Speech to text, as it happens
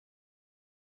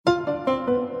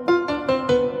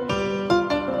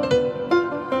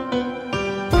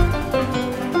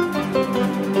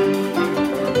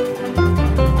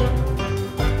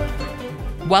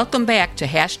Welcome back to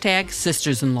Hashtag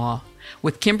Sisters-in-Law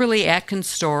with Kimberly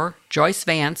Atkins-Storr, Joyce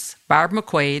Vance, Barb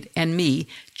McQuaid, and me,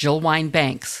 Jill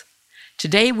Wine-Banks.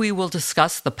 Today we will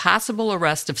discuss the possible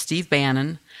arrest of Steve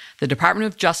Bannon, the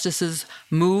Department of Justice's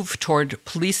move toward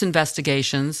police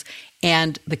investigations,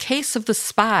 and the case of the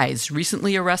Spies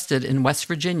recently arrested in West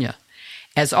Virginia.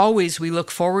 As always, we look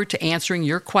forward to answering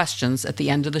your questions at the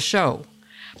end of the show.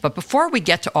 But before we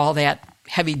get to all that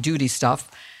heavy-duty stuff,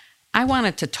 I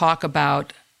wanted to talk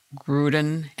about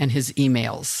Gruden and his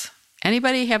emails.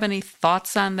 Anybody have any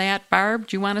thoughts on that? Barb,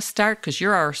 do you want to start? Because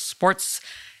you're our sports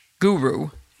guru.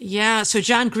 Yeah, so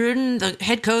John Gruden, the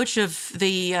head coach of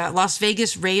the Las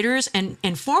Vegas Raiders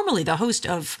and formerly the host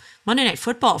of Monday Night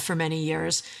Football for many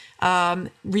years,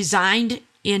 resigned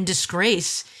in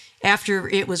disgrace after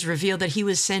it was revealed that he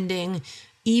was sending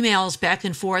emails back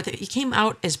and forth. He came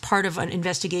out as part of an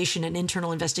investigation, an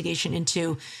internal investigation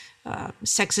into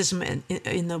sexism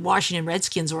in the Washington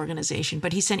Redskins organization.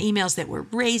 But he sent emails that were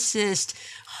racist,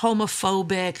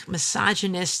 homophobic,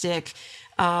 misogynistic,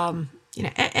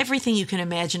 everything you can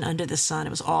imagine under the sun.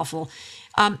 It was awful.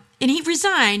 And he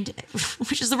resigned,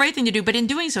 which is the right thing to do. But in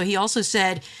doing so, he also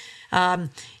said,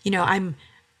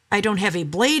 I don't have a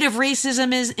blade of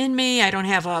racism in me. I don't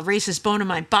have a racist bone in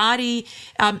my body.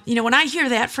 When I hear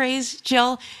that phrase,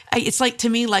 Jill, it's like, to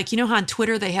me, like, you know how on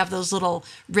Twitter they have those little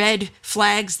red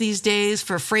flags these days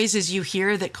for phrases you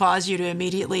hear that cause you to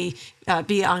immediately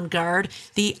be on guard.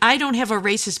 The "I don't have a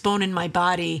racist bone in my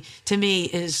body" to me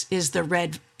is the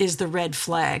red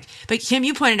flag. But Kim,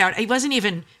 you pointed out it wasn't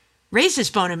even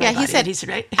racist bone in my body. He said,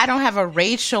 right? I don't have a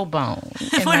racial bone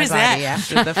in my body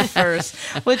after the first,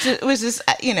 which was just,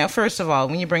 first of all,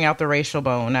 when you bring out the racial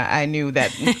bone, I knew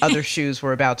that other shoes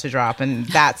were about to drop. And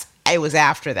it was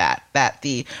after that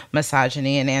the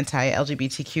misogyny and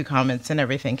anti-LGBTQ comments and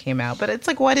everything came out. But it's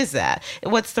like, what is that?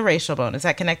 What's the racial bone? Is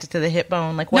that connected to the hip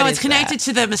bone? Like, what is that? No, it's connected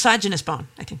to the misogynist bone,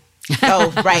 I think.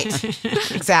 Oh, right.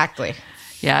 Exactly.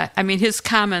 Yeah, I mean, his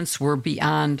comments were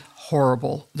beyond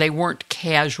horrible. They weren't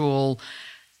casual,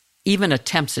 even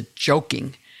attempts at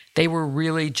joking. They were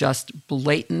really just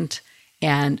blatant.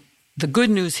 And the good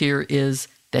news here is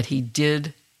that he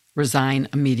did resign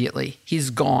immediately. He's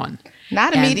gone.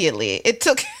 Not immediately. It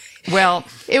took... Well...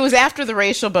 It was after the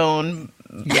racial bone...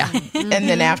 Yeah. And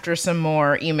then after some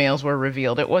more emails were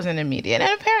revealed, it wasn't immediate.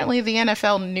 And apparently the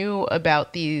NFL knew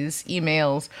about these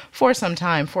emails for some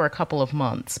time, for a couple of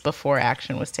months before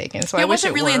action was taken. So it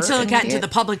wasn't really until it got into the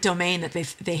public domain that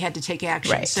they had to take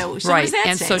action. Right. So right. what does that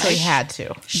and say? So they had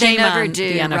to. Shame they never on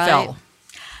do, the NFL. right?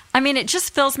 I mean, it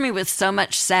just fills me with so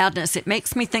much sadness. It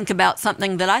makes me think about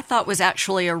something that I thought was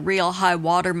actually a real high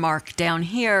watermark down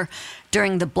here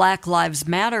during the Black Lives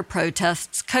Matter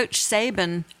protests. Coach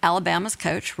Saban, Alabama's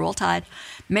coach, Roll Tide,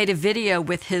 made a video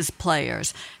with his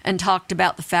players and talked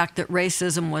about the fact that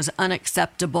racism was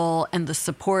unacceptable and the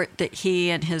support that he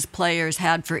and his players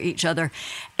had for each other.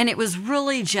 And it was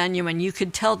really genuine. You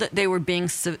could tell that they were being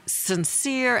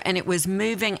sincere, and it was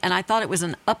moving. And I thought it was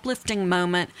an uplifting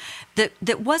moment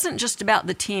that wasn't just about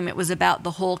the team. It was about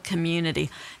the whole community.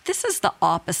 This is the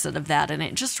opposite of that, and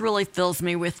it just really fills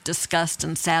me with disgust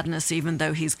and sadness, even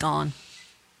though he's gone.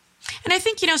 And I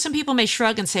think, some people may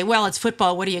shrug and say, well, it's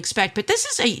football. What do you expect? But this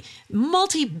is a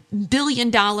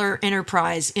multi-billion-dollar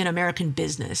enterprise in American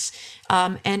business.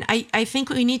 And I think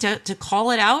we need to call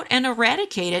it out and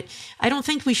eradicate it. I don't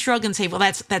think we shrug and say, well,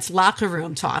 that's locker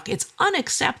room talk. It's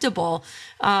unacceptable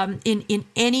in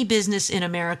any business in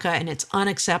America, and it's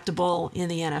unacceptable in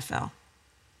the NFL.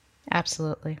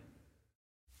 Absolutely.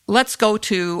 Let's go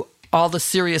to all the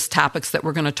serious topics that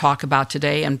we're going to talk about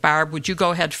today. And Barb, would you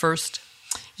go ahead first?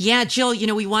 Yeah, Jill,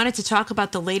 we wanted to talk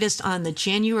about the latest on the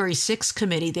January 6th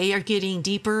committee. They are getting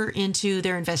deeper into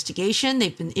their investigation.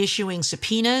 They've been issuing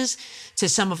subpoenas to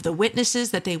some of the witnesses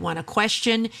that they want to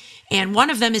question. And one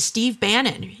of them is Steve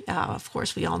Bannon. Of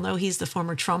course, we all know he's the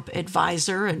former Trump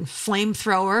advisor and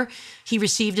flamethrower. He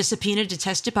received a subpoena to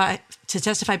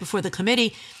testify before the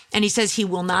committee, and he says he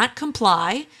will not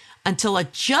comply until a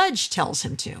judge tells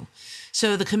him to.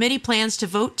 So the committee plans to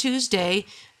vote Tuesday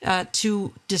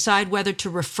to decide whether to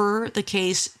refer the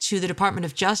case to the Department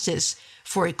of Justice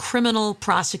for a criminal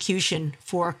prosecution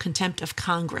for contempt of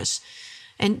Congress.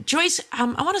 And Joyce, I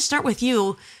want to start with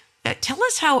you. Tell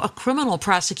us how a criminal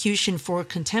prosecution for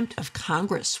contempt of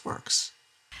Congress works.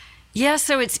 Yeah,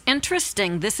 so it's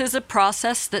interesting. This is a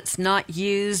process that's not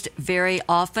used very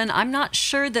often. I'm not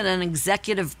sure that an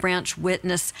executive branch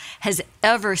witness has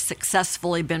ever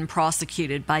successfully been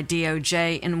prosecuted by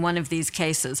DOJ in one of these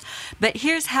cases. But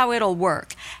here's how it'll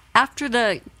work. After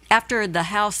the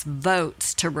House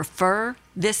votes to refer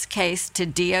this case to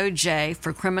DOJ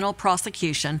for criminal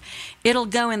prosecution, it'll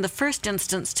go in the first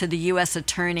instance to the U.S.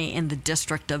 Attorney in the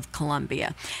District of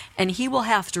Columbia, and he will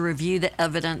have to review the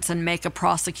evidence and make a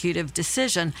prosecutive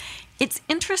decision. It's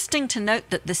interesting to note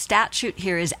that the statute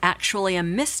here is actually a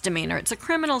misdemeanor. It's a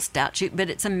criminal statute, but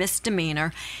it's a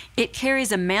misdemeanor. It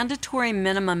carries a mandatory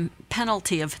minimum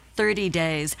penalty of 30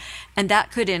 days, and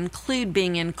that could include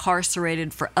being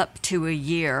incarcerated for up to a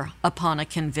year upon a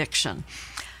conviction.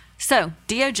 So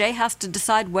DOJ has to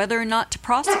decide whether or not to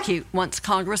prosecute once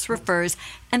Congress refers,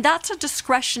 and that's a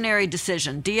discretionary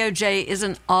decision. DOJ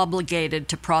isn't obligated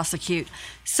to prosecute.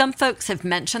 Some folks have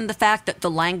mentioned the fact that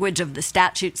the language of the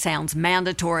statute sounds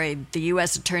mandatory. The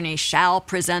U.S. Attorney shall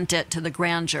present it to the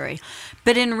grand jury.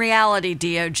 But in reality,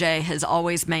 DOJ has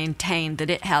always maintained that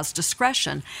it has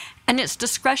discretion. And its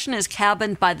discretion is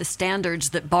cabined by the standards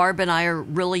that Barb and I are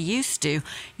really used to.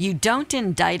 You don't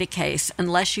indict a case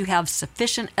unless you have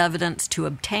sufficient evidence to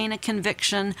obtain a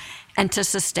conviction and to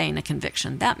sustain a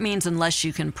conviction. That means unless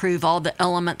you can prove all the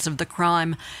elements of the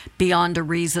crime beyond a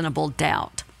reasonable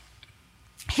doubt.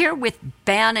 Here with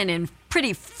Bannon in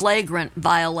pretty flagrant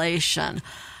violation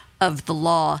of the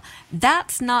law,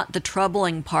 that's not the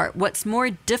troubling part. What's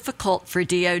more difficult for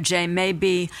DOJ may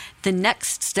be the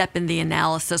next step in the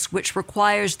analysis, which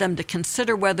requires them to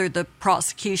consider whether the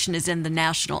prosecution is in the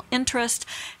national interest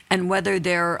and whether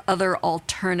there are other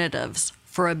alternatives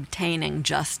for obtaining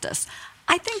justice.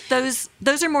 I think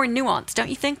those are more nuanced, don't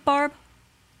you think, Barb?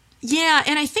 Yeah,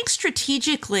 and I think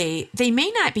strategically, they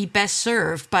may not be best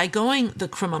served by going the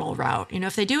criminal route. You know,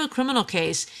 if they do a criminal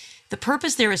case, the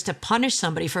purpose there is to punish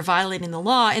somebody for violating the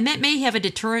law, and that may have a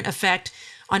deterrent effect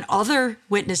on other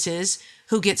witnesses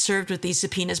who get served with these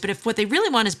subpoenas. But if what they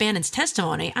really want is Bannon's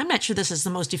testimony, I'm not sure this is the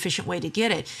most efficient way to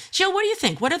get it. Jill, what do you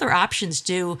think? What other options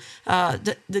do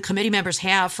the committee members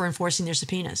have for enforcing their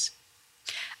subpoenas?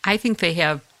 I think they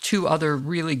have two other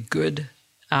really good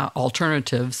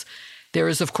alternatives. There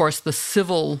is, of course, the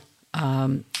civil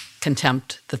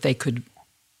contempt that they could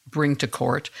bring to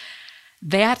court.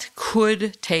 That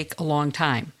could take a long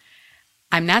time.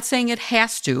 I'm not saying it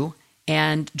has to,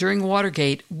 and during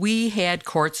Watergate, we had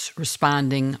courts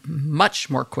responding much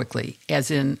more quickly, as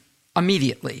in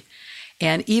immediately.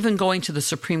 And even going to the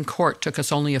Supreme Court took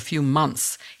us only a few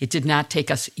months. It did not take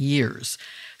us years.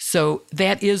 So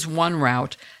that is one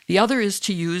route. The other is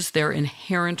to use their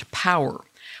inherent power,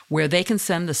 where they can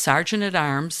send the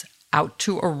sergeant-at-arms out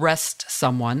to arrest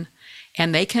someone,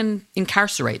 and they can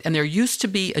incarcerate. And there used to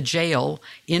be a jail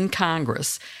in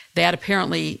Congress that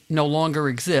apparently no longer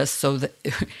exists. So that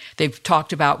they've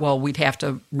talked about, well, we'd have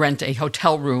to rent a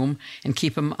hotel room and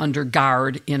keep them under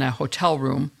guard in a hotel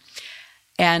room.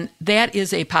 And that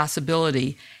is a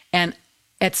possibility. And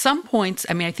at some points,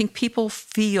 I mean, I think people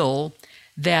feel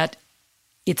that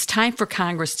it's time for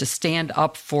Congress to stand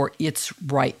up for its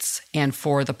rights and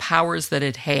for the powers that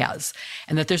it has,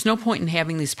 and that there's no point in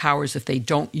having these powers if they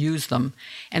don't use them.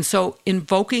 And so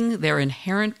invoking their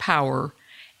inherent power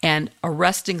and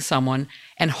arresting someone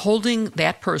and holding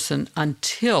that person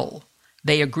until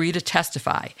they agree to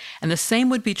testify. And the same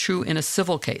would be true in a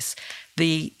civil case.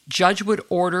 The judge would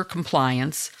order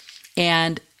compliance,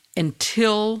 and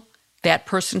until that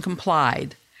person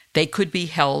complied, they could be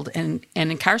held and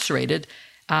incarcerated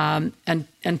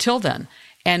until then.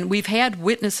 And we've had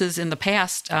witnesses in the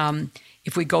past,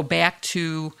 if we go back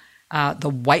to the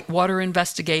Whitewater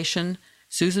investigation,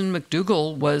 Susan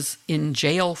McDougal was in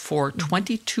jail for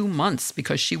 22 months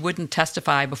because she wouldn't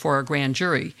testify before a grand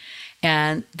jury.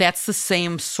 And that's the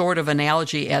same sort of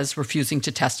analogy as refusing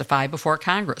to testify before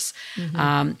Congress.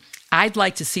 Mm-hmm. I'd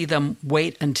like to see them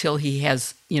wait until he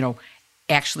has,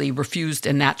 actually refused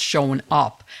and not shown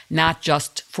up, not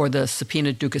just for the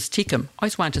subpoena ducis tecum. I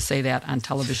always wanted to say that on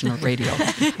television or radio,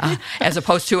 as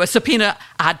opposed to a subpoena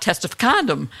ad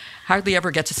testificandum. Hardly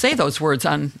ever get to say those words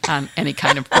on any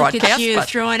kind of broadcast. Look at you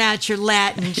throwing out your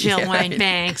Latin, Jill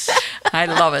Wine-Banks. I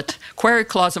love it. Quaere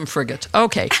clausum frigit.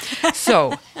 Okay,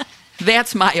 so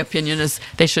that's my opinion, is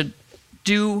they should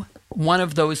do one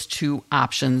of those two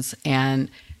options and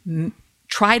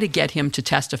try to get him to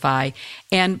testify.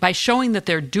 And by showing that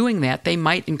they're doing that, they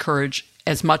might encourage,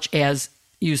 as much as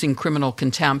using criminal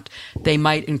contempt, they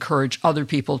might encourage other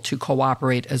people to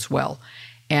cooperate as well.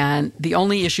 And the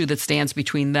only issue that stands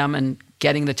between them and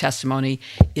getting the testimony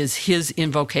is his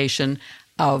invocation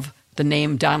of the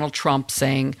name Donald Trump,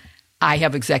 saying, I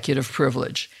have executive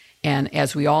privilege. And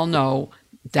as we all know,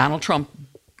 Donald Trump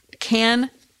can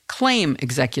claim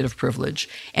executive privilege,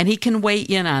 and he can weigh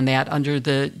in on that under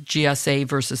the GSA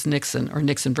versus Nixon, or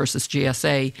Nixon versus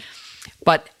GSA.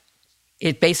 But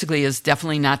it basically is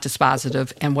definitely not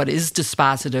dispositive, and what is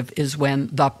dispositive is when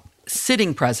the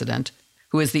sitting president,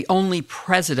 who is the only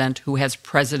president who has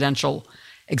presidential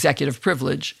executive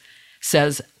privilege,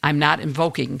 says, I'm not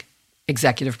invoking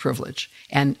executive privilege.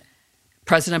 And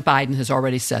President Biden has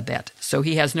already said that. So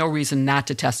he has no reason not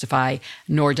to testify,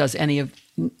 nor do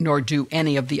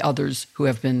any of the others who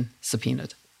have been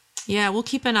subpoenaed. Yeah, we'll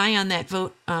keep an eye on that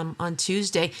vote on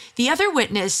Tuesday. The other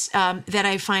witness that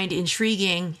I find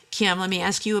intriguing, Kim, let me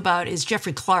ask you about, is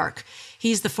Jeffrey Clark.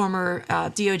 He's the former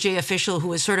DOJ official who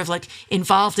was sort of like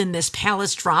involved in this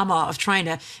palace drama of trying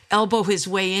to elbow his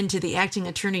way into the acting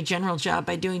attorney general job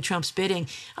by doing Trump's bidding.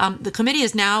 The committee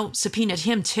has now subpoenaed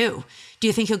him too. Do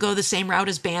you think he'll go the same route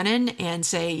as Bannon and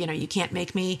say, you can't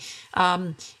make me?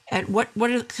 And what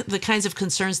are the kinds of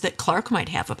concerns that Clark might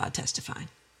have about testifying?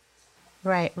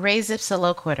 Right. Res ipsa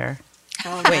loquitur.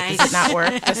 Oh, Wait, nice. does it not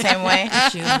work the same way?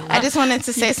 I just wanted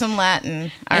to say some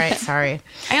Latin. All right, sorry.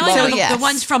 I only know the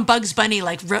ones from Bugs Bunny,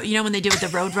 like, when they did with the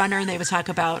Roadrunner, and they would talk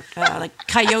about, like,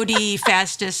 Coyote,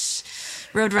 Fastest,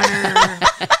 Roadrunner,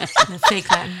 fake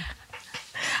Latin.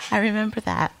 I remember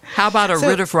that. How about a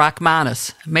writ of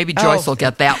Rachmanus? Maybe Joyce will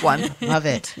get that one. Love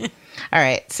it. All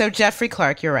right, so Jeffrey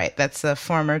Clark, you're right. That's the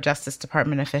former Justice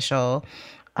Department official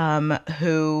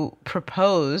who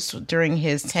proposed during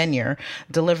his tenure,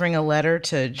 delivering a letter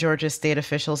to Georgia state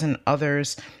officials and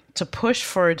others to push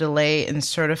for a delay in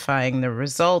certifying the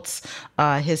results.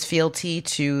 His fealty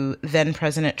to then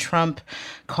President Trump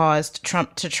caused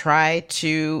Trump to try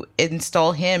to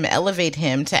elevate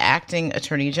him to acting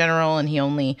attorney general, and he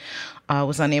only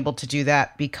was unable to do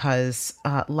that because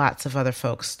lots of other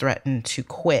folks threatened to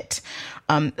quit.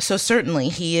 So certainly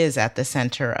he is at the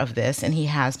center of this, and he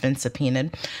has been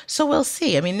subpoenaed. So we'll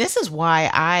see. I mean, this is why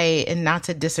and not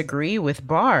to disagree with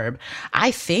Barb,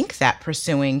 I think that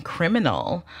pursuing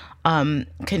criminal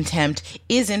contempt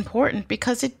is important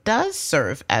because it does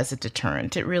serve as a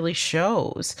deterrent. It really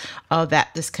shows that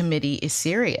this committee is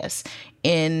serious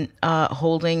in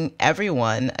holding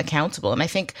everyone accountable. And I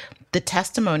think the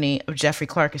testimony of Jeffrey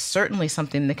Clark is certainly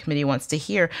something the committee wants to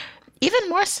hear, even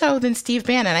more so than Steve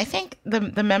Bannon. I think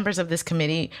the members of this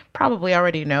committee probably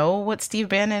already know what Steve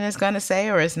Bannon is going to say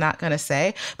or is not going to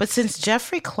say. But since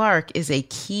Jeffrey Clark is a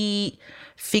key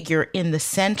figure in the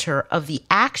center of the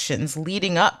actions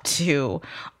leading up to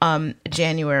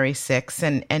January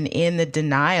 6th and in the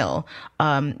denial,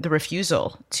 the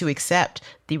refusal to accept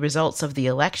the results of the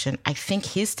election, I think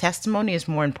his testimony is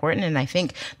more important. And I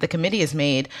think the committee has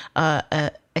made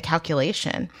a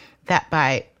calculation that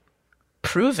by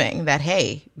proving that,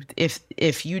 hey,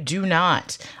 if you do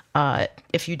not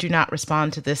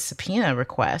respond to this subpoena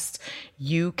request,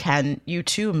 you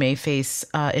too may face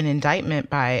an indictment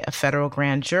by a federal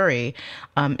grand jury.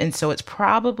 And so it's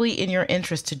probably in your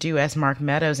interest to do as Mark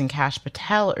Meadows and Kash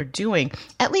Patel are doing,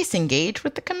 at least engage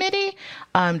with the committee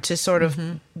to sort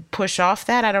of push off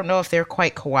that. I don't know if they're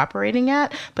quite cooperating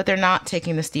yet, but they're not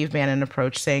taking the Steve Bannon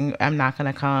approach saying, I'm not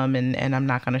going to come and I'm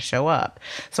not going to show up.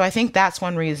 So I think that's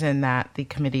one reason that the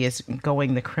committee is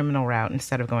going the criminal route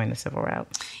instead of going the civil route.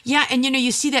 Yeah, and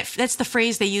you see that's the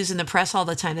phrase they use in the press all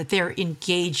the time, that they're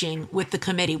engaging with the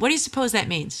committee. What do you suppose that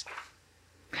means?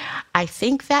 I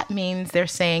think that means they're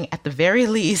saying at the very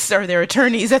least, or their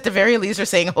attorneys at the very least are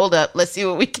saying, hold up, let's see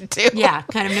what we can do. Yeah,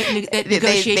 kind of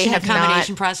negotiation,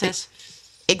 accommodation process.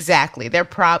 Exactly. They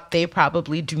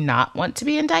probably do not want to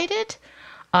be indicted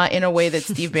in a way that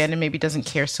Steve Bannon maybe doesn't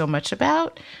care so much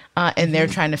about. And they're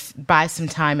trying to buy some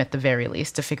time at the very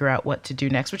least to figure out what to do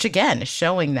next, which again is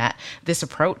showing that this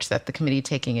approach that the committee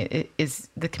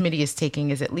is taking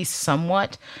is at least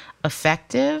somewhat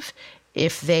effective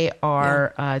if they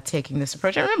are taking this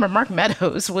approach. I remember Mark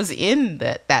Meadows was in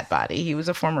that body. He was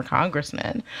a former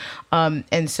congressman.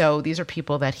 And so these are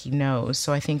people that he knows.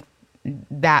 So I think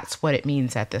that's what it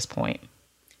means at this point.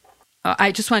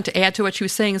 I just wanted to add to what she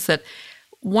was saying is that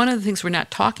one of the things we're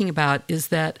not talking about is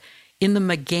that in the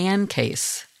McGahn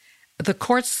case, the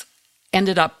courts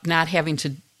ended up not having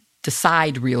to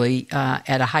decide really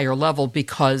at a higher level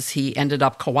because he ended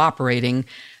up cooperating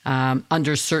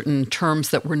under certain terms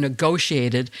that were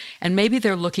negotiated. And maybe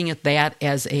they're looking at that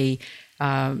as a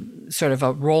sort of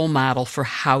a role model for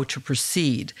how to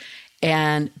proceed.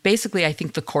 And basically, I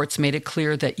think the courts made it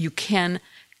clear that you can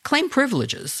claim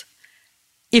privileges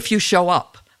if you show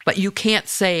up. But you can't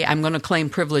say, I'm going to claim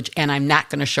privilege and I'm not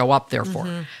going to show up,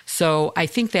 therefore. So I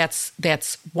think that's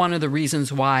one of the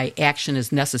reasons why action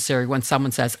is necessary when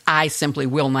someone says, I simply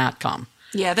will not come.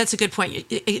 Yeah, that's a good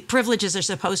point. Privileges are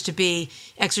supposed to be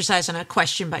exercised on a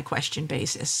question-by-question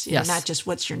basis, yes. Not just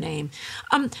what's your name.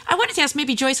 I wanted to ask,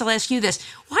 maybe Joyce, I'll ask you this.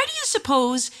 Why do you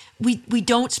suppose we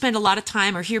don't spend a lot of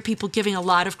time or hear people giving a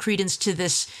lot of credence to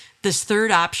this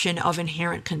third option of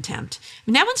inherent contempt? I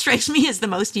mean, that one strikes me as the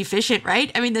most efficient,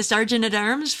 right? I mean, the sergeant at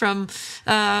arms from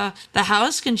the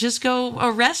House can just go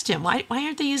arrest him. Why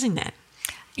aren't they using that?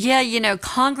 Yeah,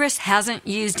 Congress hasn't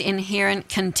used inherent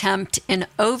contempt in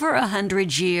over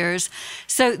 100 years,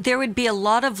 so there would be a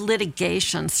lot of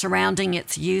litigation surrounding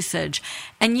its usage.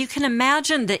 And you can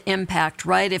imagine the impact,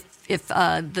 right? If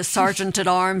the sergeant at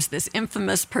arms, this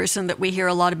infamous person that we hear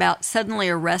a lot about, suddenly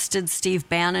arrested Steve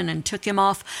Bannon and took him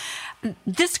off.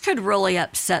 This could really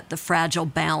upset the fragile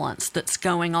balance that's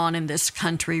going on in this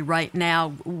country right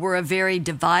now. We're a very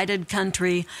divided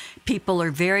country. People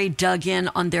are very dug in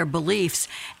on their beliefs.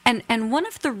 And one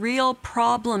of the real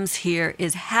problems here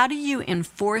is, how do you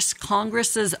enforce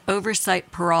Congress's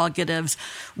oversight prerogatives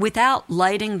without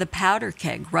lighting the powder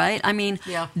keg, right? I mean,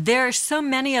 There are so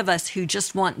many of us who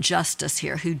just want justice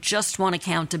here, who just want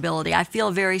accountability. I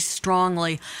feel very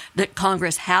strongly that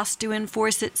Congress has to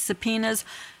enforce its subpoenas,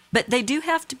 but they do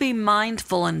have to be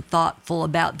mindful and thoughtful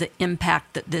about the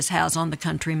impact that this has on the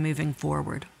country moving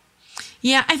forward.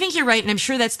 Yeah, I think you're right, and I'm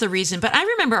sure that's the reason. But I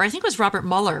remember, I think it was Robert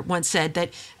Mueller once said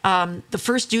that the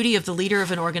first duty of the leader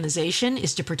of an organization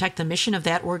is to protect the mission of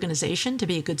that organization, to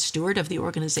be a good steward of the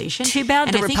organization. Too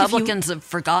bad the Republicans have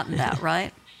forgotten that,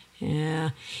 right? Yeah.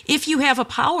 If you have a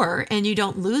power and you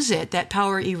don't lose it, that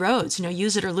power erodes,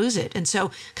 use it or lose it. And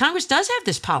so Congress does have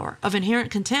this power of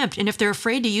inherent contempt. And if they're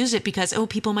afraid to use it because,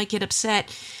 people might get upset,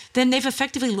 then they've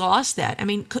effectively lost that. I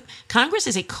mean, Congress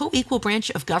is a co-equal branch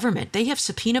of government. They have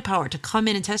subpoena power to come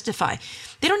in and testify.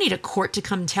 They don't need a court to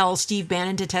come tell Steve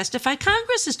Bannon to testify.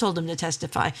 Congress has told him to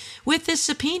testify with this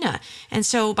subpoena. And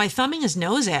so by thumbing his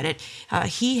nose at it,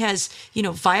 he has,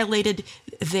 violated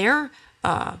their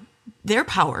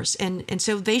powers, and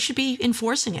so they should be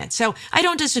enforcing it. So I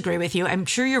don't disagree with you. I'm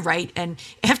sure you're right. And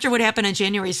after what happened on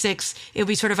January 6th, it would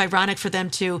be sort of ironic for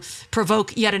them to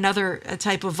provoke yet another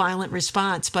type of violent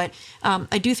response. But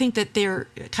I do think that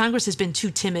Congress has been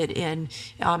too timid in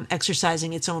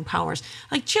exercising its own powers.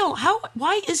 Like, Jill,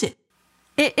 why is it?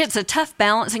 It's a tough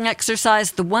balancing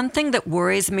exercise. The one thing that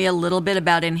worries me a little bit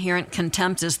about inherent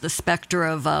contempt is the specter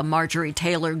of Marjorie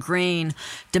Taylor Greene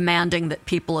demanding that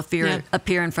people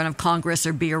appear in front of Congress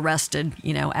or be arrested,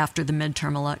 after the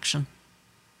midterm election.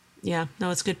 Yeah, no,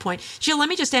 it's a good point. Jill, let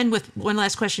me just end with one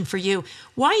last question for you.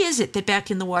 Why is it that back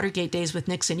in the Watergate days with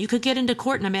Nixon, you could get into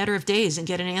court in a matter of days and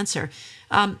get an answer?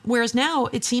 Whereas now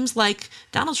it seems like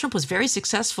Donald Trump was very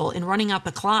successful in running out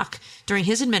the clock during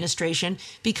his administration,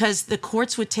 because the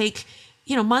courts would take,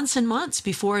 months and months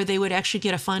before they would actually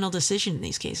get a final decision in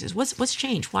these cases. What's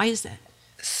changed? Why is that?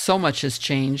 So much has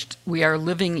changed. We are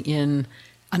living in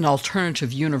an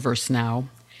alternative universe now.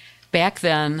 Back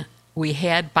then, we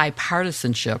had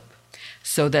bipartisanship,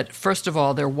 so that, first of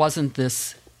all, there wasn't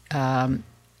this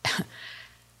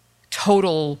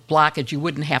total blockage. You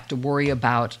wouldn't have to worry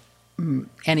about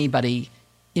anybody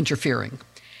interfering,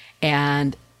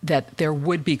 and that there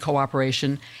would be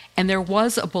cooperation. And there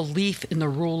was a belief in the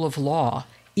rule of law,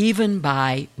 even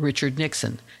by Richard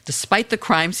Nixon. Despite the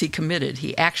crimes he committed,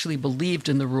 he actually believed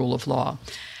in the rule of law.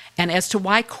 And as to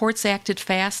why courts acted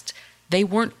fast, they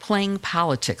weren't playing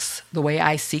politics the way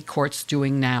I see courts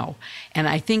doing now. And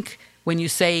I think when you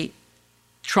say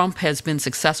Trump has been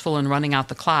successful in running out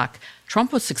the clock,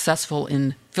 Trump was successful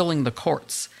in filling the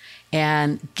courts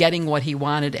and getting what he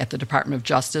wanted at the Department of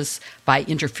Justice by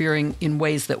interfering in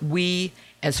ways that we,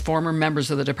 as former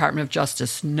members of the Department of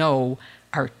Justice, know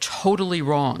are totally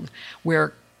wrong.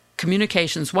 Where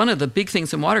communications, one of the big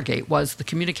things in Watergate was the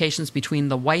communications between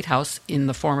the White House in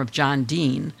the form of John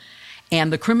Dean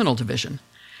and the criminal division,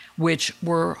 which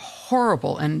were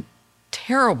horrible and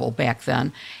terrible back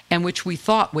then, and which we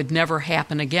thought would never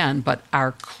happen again, but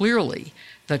are clearly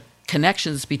the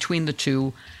connections between the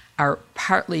two are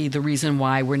partly the reason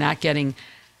why we're not getting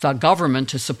the government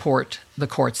to support the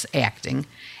courts acting.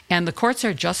 And the courts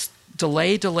are just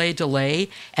delay,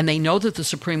 and they know that the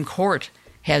Supreme Court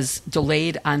has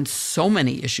delayed on so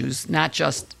many issues, not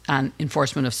just on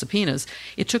enforcement of subpoenas.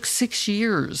 It took 6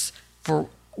 years for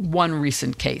one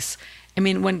recent case. I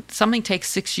mean, when something takes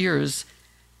 6 years,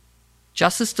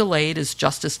 justice delayed is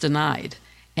justice denied.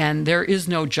 And there is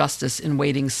no justice in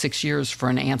waiting 6 years for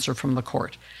an answer from the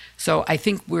court. So I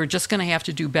think we're just going to have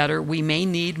to do better. We may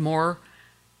need more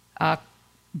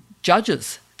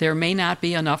judges. There may not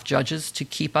be enough judges to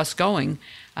keep us going.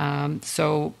 There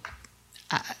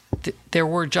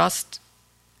were just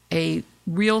a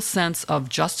real sense of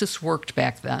justice worked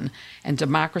back then, and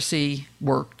democracy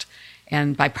worked,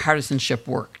 and bipartisanship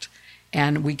worked,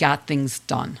 and we got things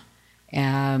done.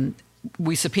 And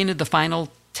we subpoenaed the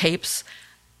final tapes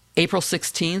April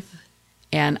 16th,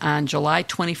 and on July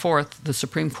 24th, the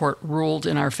Supreme Court ruled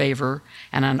in our favor,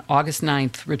 and on August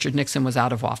 9th, Richard Nixon was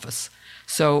out of office.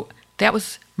 So that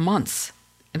was months.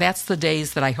 That's the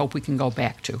days that I hope we can go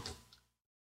back to.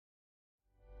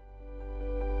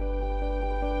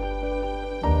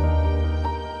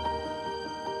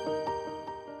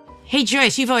 Hey,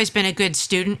 Joyce, you've always been a good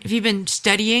student. Have you been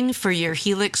studying for your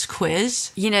Helix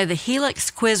quiz? You know, the Helix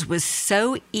quiz was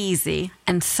so easy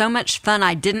and so much fun,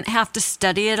 I didn't have to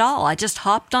study at all. I just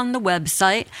hopped on the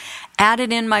website,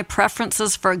 added in my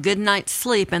preferences for a good night's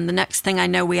sleep, and the next thing I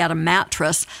know, we had a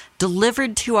mattress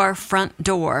delivered to our front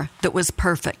door that was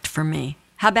perfect for me.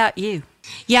 How about you?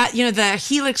 Yeah, you know, the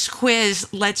Helix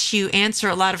quiz lets you answer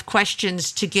a lot of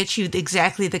questions to get you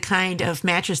exactly the kind of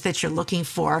mattress that you're looking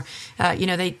for. You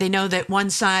know, they know that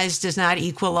one size does not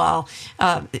equal all.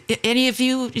 Any of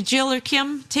you, Jill or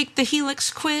Kim, take the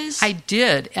Helix quiz? I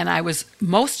did, and I was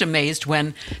most amazed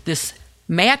when this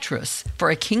mattress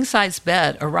for a king-size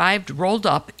bed arrived rolled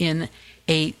up in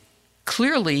a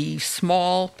clearly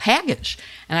small package.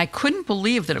 And I couldn't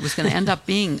believe that it was going to end up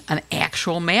being an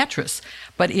actual mattress.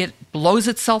 But it blows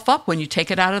itself up when you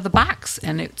take it out of the box,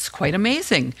 and it's quite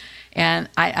amazing. And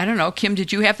I don't know, Kim,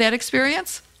 did you have that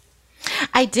experience?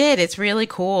 I did. It's really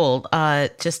cool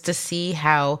just to see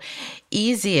how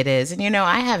easy it is. And, you know,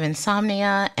 I have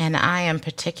insomnia and I am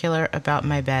particular about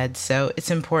my bed. So it's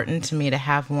important to me to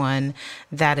have one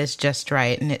that is just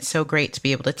right. And it's so great to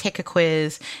be able to take a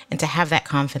quiz and to have that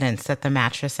confidence that the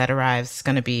mattress that arrives is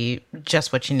going to be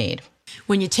just what you need.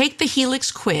 When you take the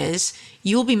Helix quiz,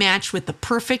 you'll be matched with the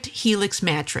perfect Helix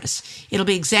mattress. It'll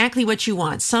be exactly what you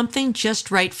want, something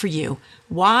just right for you.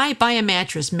 Why buy a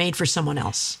mattress made for someone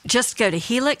else? Just go to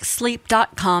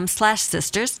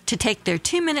helixsleep.com/sisters to take their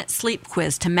 2-minute sleep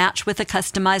quiz to match with a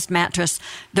customized mattress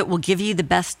that will give you the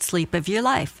best sleep of your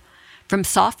life. From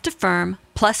soft to firm,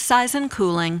 plus size and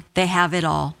cooling, they have it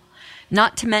all.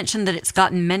 Not to mention that it's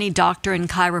gotten many doctor and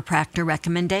chiropractor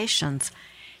recommendations.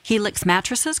 Helix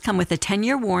mattresses come with a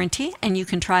 10-year warranty, and you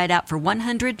can try it out for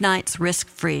 100 nights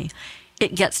risk-free.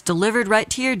 It gets delivered right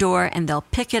to your door, and they'll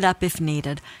pick it up if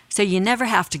needed, so you never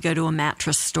have to go to a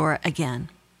mattress store again.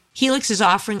 Helix is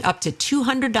offering up to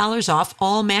 $200 off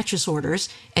all mattress orders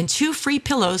and 2 free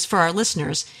pillows for our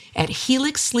listeners at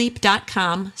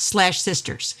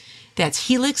helixsleep.com/sisters. That's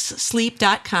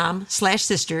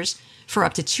helixsleep.com/sisters for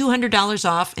up to $200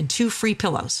 off and 2 free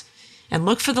pillows. And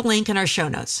look for the link in our show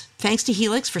notes. Thanks to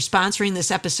Helix for sponsoring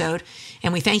this episode,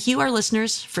 and we thank you, our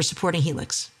listeners, for supporting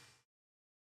Helix.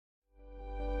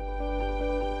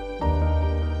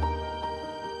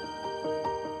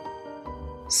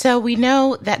 So we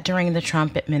know that during the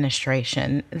Trump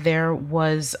administration, there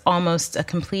was almost a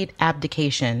complete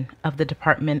abdication of the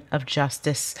Department of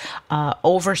Justice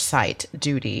oversight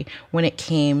duty when it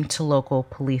came to local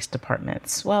police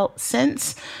departments. Well,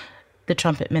 since the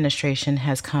Trump administration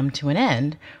has come to an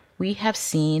end, we have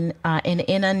seen an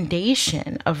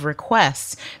inundation of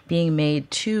requests being made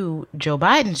to Joe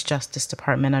Biden's Justice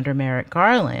Department under Merrick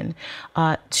Garland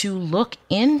to look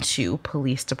into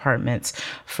police departments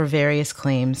for various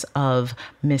claims of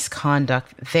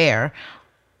misconduct there.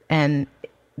 And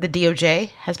the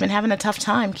DOJ has been having a tough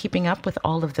time keeping up with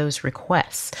all of those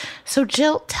requests. So,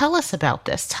 Jill, tell us about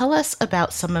this. Tell us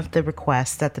about some of the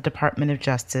requests that the Department of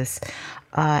Justice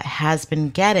has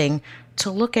been getting to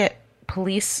look at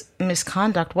police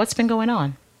misconduct. What's been going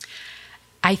on?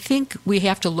 I think we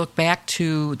have to look back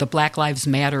to the Black Lives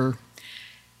Matter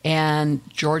and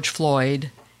George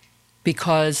Floyd,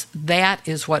 because that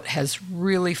is what has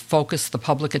really focused the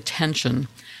public attention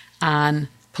on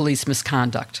police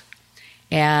misconduct.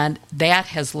 And that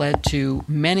has led to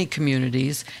many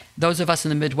communities. Those of us in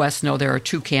the Midwest know there are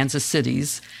 2 Kansas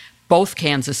cities. Both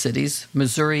Kansas cities,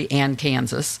 Missouri and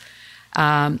Kansas,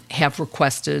 have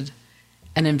requested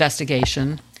an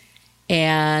investigation.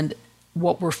 And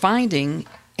what we're finding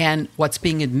and what's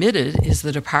being admitted is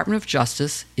the Department of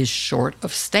Justice is short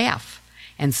of staff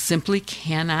and simply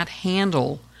cannot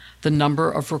handle the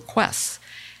number of requests.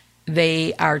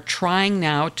 They are trying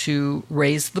now to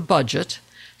raise the budget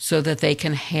so that they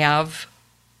can have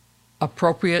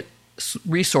appropriate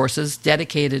resources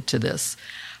dedicated to this.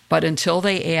 But until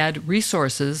they add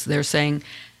resources, they're saying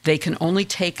they can only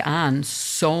take on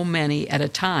so many at a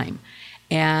time.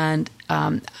 And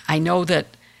I know that,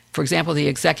 for example, the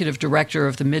executive director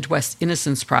of the Midwest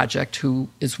Innocence Project, who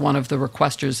is one of the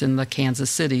requesters in the Kansas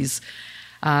cities,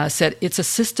 said it's a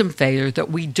system failure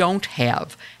that we don't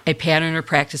have a pattern or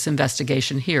practice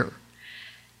investigation here.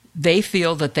 They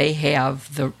feel that they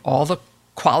have all the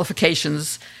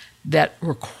qualifications that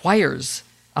requires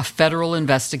a federal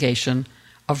investigation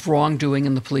of wrongdoing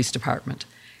in the police department.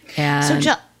 And so,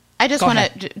 Jill, I just want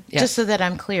to, Yeah. just so that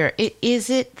I'm clear, is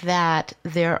it that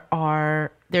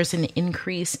there's an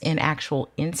increase in actual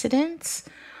incidents,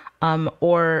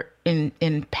 or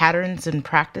in patterns and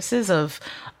practices of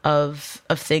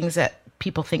things that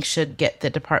people think should get the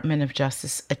Department of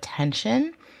Justice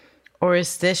attention? Or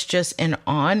is this just an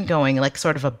ongoing, like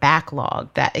sort of a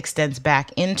backlog that extends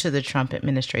back into the Trump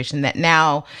administration, that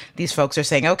now these folks are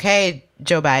saying, okay,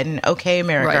 Joe Biden, okay,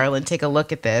 Merrick Garland, take a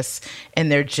look at this,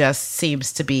 and there just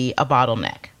seems to be a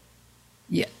bottleneck?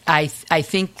 Yeah, I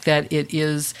think that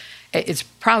it's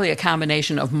probably a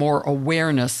combination of more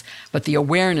awareness, but the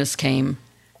awareness came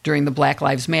during the Black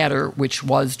Lives Matter, which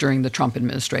was during the Trump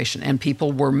administration. And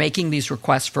people were making these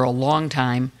requests for a long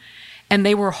time, and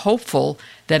they were hopeful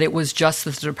that it was just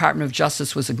that the Department of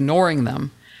Justice was ignoring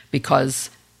them because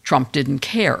Trump didn't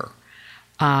care.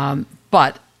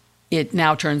 But it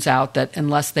now turns out that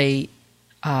unless they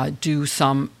do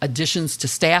some additions to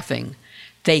staffing,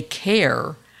 they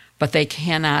care, but they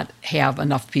cannot have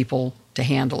enough people to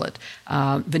handle it.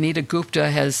 Vanita Gupta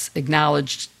has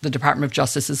acknowledged the Department of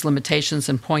Justice's limitations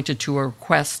and pointed to a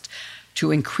request to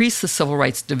increase the Civil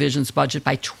Rights Division's budget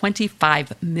by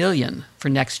 $25 million for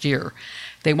next year.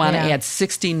 They want to add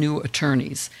 60 new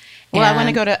attorneys. Well, I want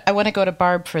to go to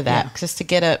Barb for that, just to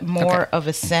get a more of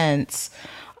a sense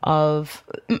of,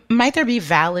 might there be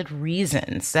valid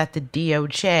reasons that the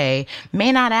DOJ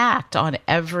may not act on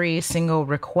every single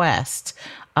request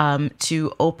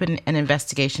to open an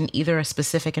investigation, either a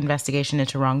specific investigation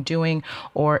into wrongdoing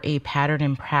or a pattern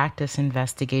and practice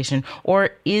investigation?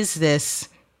 Or is this,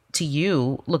 to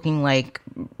you, looking like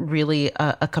really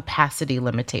a capacity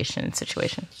limitation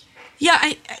situation? Yeah,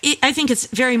 I think it's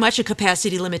very much a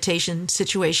capacity limitation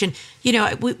situation. You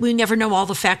know, we never know all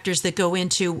the factors that go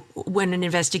into when an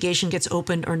investigation gets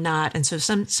opened or not. And so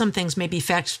some things may be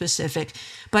fact specific.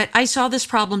 But I saw this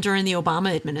problem during the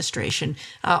Obama administration.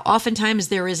 Oftentimes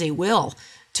there is a will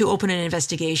to open an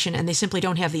investigation, and they simply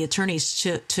don't have the attorneys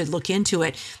to look into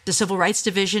it. The Civil Rights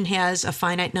Division has a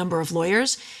finite number of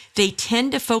lawyers. They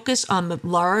tend to focus on the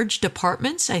large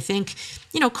departments, I think,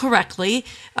 correctly,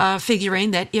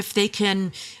 figuring that if they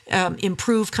can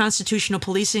improve constitutional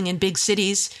policing in big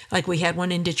cities, like we had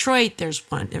one in Detroit, there's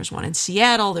one in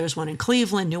Seattle, there's one in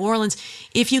Cleveland, New Orleans.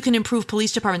 If you can improve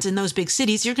police departments in those big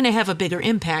cities, you're going to have a bigger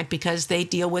impact because they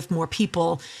deal with more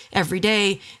people every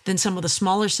day than some of the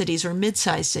smaller cities or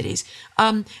mid-sized cities.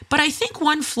 But I think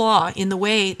one flaw in the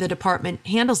way the department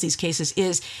handles these cases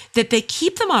is that they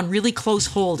keep them on really close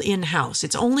hold in-house.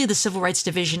 It's only the Civil Rights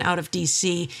Division out of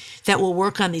D.C. that will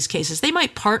work on these cases. They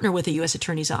might partner with the U.S.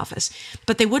 Attorney's Office,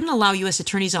 but they wouldn't allow U.S.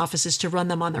 Attorney's offices to run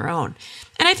them on their own.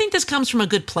 And I think this comes from a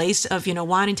good place of,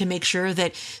 wanting to make sure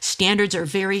that standards are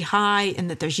very high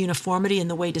and that there's uniformity in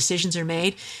the way decisions are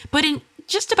made. But in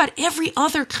just about every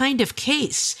other kind of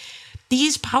case,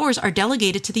 these powers are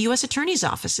delegated to the U.S. attorney's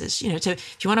offices.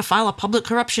 If you want to file a public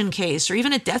corruption case or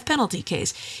even a death penalty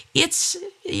case, it's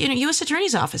U.S.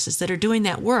 attorney's offices that are doing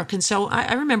that work. And so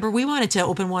I remember we wanted to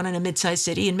open one in a mid-sized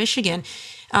city in Michigan,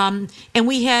 and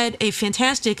we had a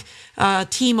fantastic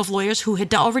team of lawyers who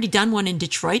had already done one in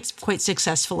Detroit quite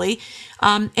successfully,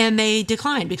 and they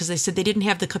declined because they said they didn't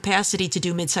have the capacity to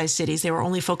do mid-sized cities. They were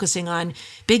only focusing on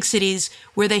big cities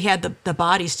where they had the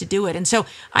bodies to do it. And so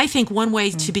I think one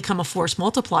way to become a force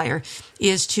multiplier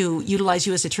is to utilize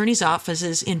U.S. attorney's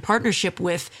offices in partnership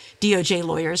with DOJ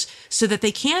lawyers so that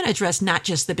they can address not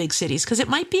just the big cities, because it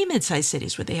might be mid-sized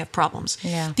cities where they have problems.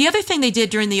 Yeah. The other thing they did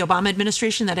during the Obama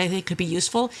administration that I think could be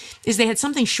useful is they had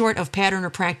something short of pattern or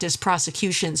practice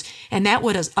prosecutions, and that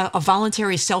was a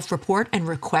voluntary self-report and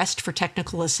request for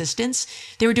technical assistance.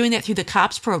 They were doing that through the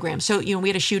COPS program. So, we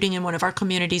had a shooting in one of our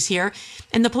communities here,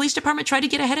 and the police department tried to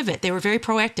get ahead of it. They were very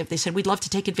proactive. They said, we'd love to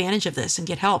take advantage of this and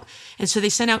get help. And so they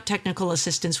sent out technical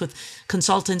assistance with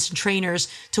consultants and trainers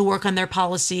to work on their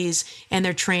policies and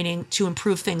their training to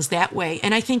improve things that way.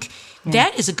 And I think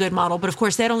that is a good model. But of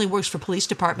course, that only works for police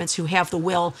departments who have the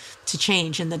will to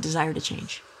change and the desire to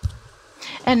change.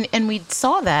 And we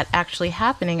saw that actually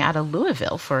happening out of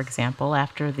Louisville, for example,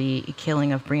 after the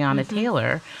killing of Breonna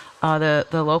Taylor.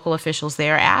 The local officials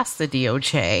there asked the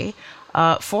DOJ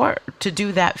to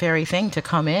do that very thing, to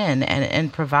come in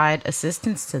and provide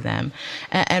assistance to them.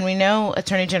 And we know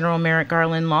Attorney General Merrick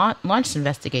Garland launched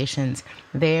investigations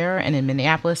there and in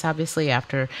Minneapolis, obviously,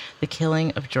 after the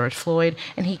killing of George Floyd.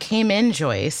 And he came in,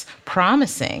 Joyce,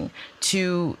 promising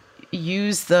to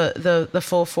use the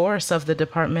full force of the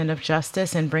Department of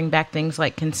Justice and bring back things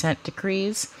like consent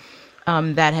decrees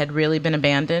that had really been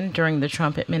abandoned during the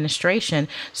Trump administration.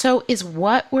 So is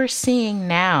what we're seeing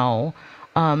now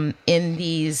in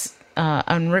these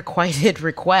unrequited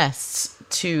requests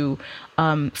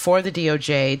for the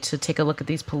DOJ to take a look at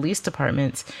these police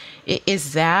departments,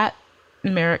 is that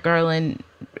Merrick Garland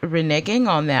reneging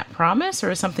on that promise,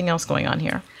 or is something else going on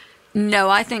here? No,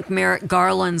 I think Merrick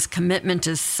Garland's commitment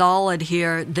is solid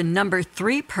here. The number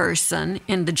 3 person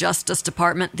in the Justice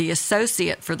Department, the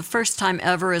associate, for the first time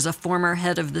ever, is a former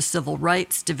head of the Civil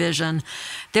Rights Division.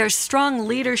 There's strong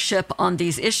leadership on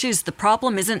these issues. The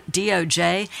problem isn't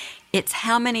DOJ. It's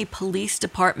how many police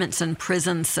departments and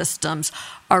prison systems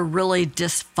are really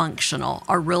dysfunctional,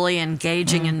 are really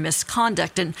engaging in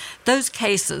misconduct. In those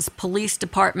cases, police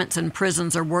departments and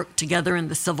prisons are worked together in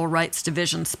the Civil Rights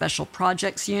Division Special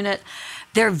Projects Unit.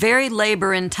 They're very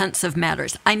labor-intensive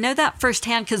matters. I know that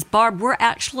firsthand because, Barb, we're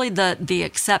actually the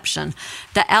exception.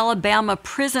 The Alabama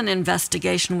prison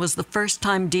investigation was the first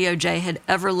time DOJ had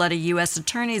ever let a U.S.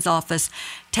 Attorney's Office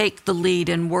take the lead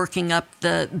in working up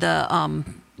the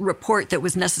report that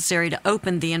was necessary to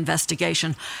open the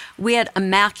investigation. We had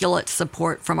immaculate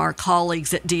support from our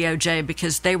colleagues at DOJ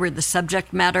because they were the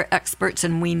subject matter experts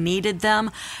and we needed them,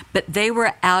 but they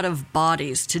were out of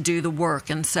bodies to do the work.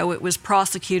 And so it was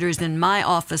prosecutors in my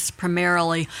office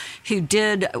primarily who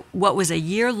did what was a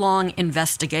year-long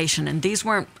investigation. And these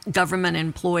weren't government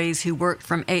employees who worked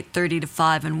from 8:30 to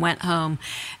 5 and went home.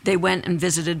 They went and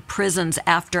visited prisons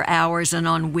after hours and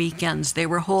on weekends. They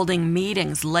were holding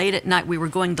meetings late at night. We were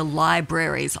going to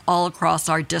libraries all across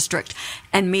our district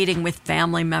and meeting with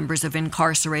family members of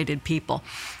incarcerated people.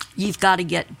 You've got to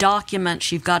get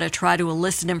documents. You've got to try to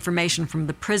elicit information from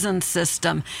the prison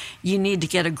system. You need to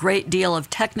get a great deal of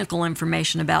technical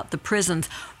information about the prisons,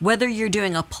 whether you're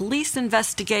doing a police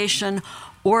investigation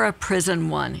or a prison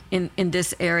one in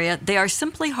this area. They are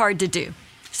simply hard to do.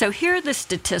 So here are the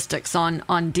statistics on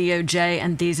DOJ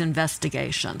and these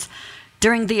investigations.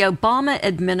 During the Obama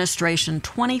administration,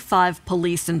 25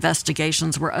 police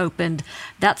investigations were opened.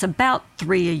 That's about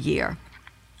 3 a year.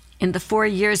 In the 4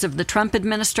 years of the Trump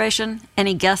administration,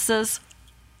 any guesses?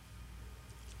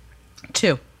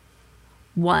 2.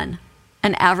 1.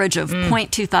 An average of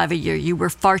 0.25 a year. You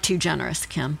were far too generous,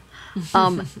 Kim.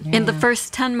 In the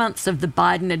first 10 months of the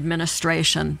Biden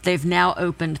administration, they've now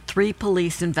opened 3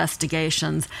 police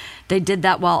investigations. They did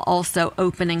that while also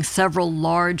opening several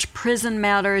large prison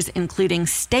matters, including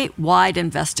statewide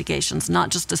investigations,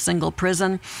 not just a single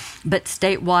prison, but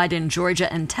statewide in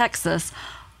Georgia and Texas,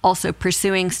 also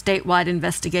pursuing statewide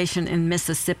investigation in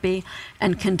Mississippi,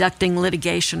 and conducting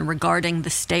litigation regarding the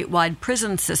statewide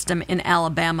prison system in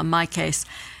Alabama, my case.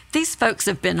 These folks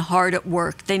have been hard at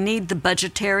work. They need the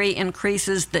budgetary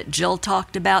increases that Jill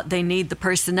talked about. They need the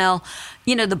personnel.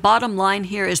 You know, the bottom line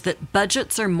here is that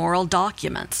budgets are moral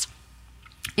documents.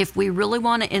 If we really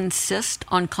want to insist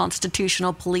on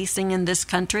constitutional policing in this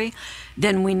country,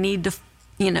 then we need to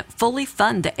fully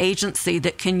fund the agency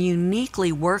that can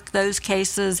uniquely work those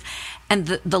cases. And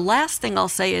the last thing I'll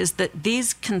say is that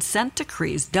these consent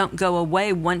decrees don't go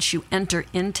away once you enter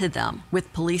into them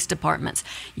with police departments.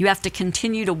 You have to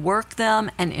continue to work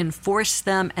them and enforce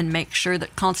them and make sure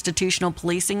that constitutional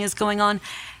policing is going on.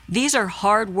 These are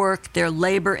hard work, they're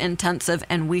labor intensive,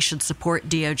 and we should support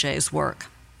DOJ's work.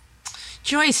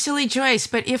 Joyce, silly Joyce,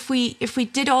 but if we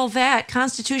did all that,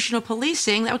 constitutional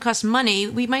policing, that would cost money.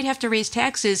 We might have to raise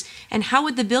taxes. And how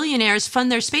would the billionaires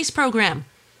fund their space program?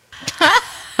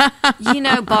 You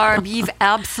know, Barb, you've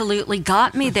absolutely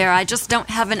got me there. I just don't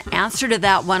have an answer to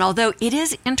that one, although it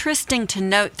is interesting to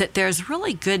note that there's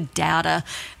really good data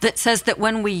that says that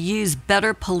when we use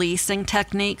better policing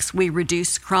techniques, we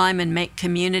reduce crime and make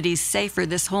communities safer,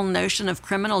 this whole notion of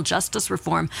criminal justice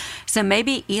reform. So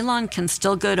maybe Elon can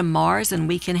still go to Mars and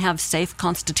we can have safe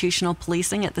constitutional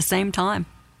policing at the same time.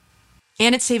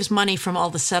 And it saves money from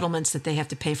all the settlements that they have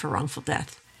to pay for wrongful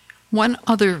death. One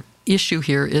other issue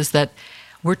here is that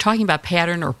we're talking about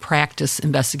pattern or practice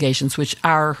investigations, which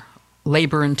are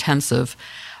labor intensive,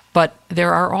 but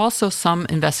there are also some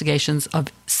investigations of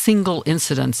single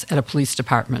incidents at a police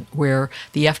department where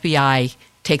the FBI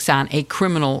takes on a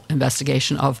criminal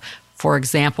investigation of, for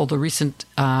example, the recent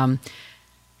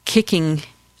kicking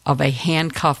of a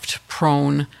handcuffed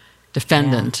prone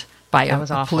defendant by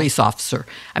a police officer.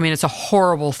 I mean, it's a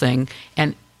horrible thing,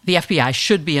 and the FBI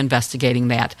should be investigating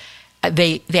that.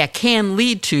 That can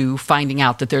lead to finding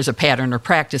out that there's a pattern or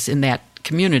practice in that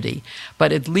community,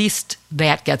 but at least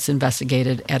that gets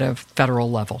investigated at a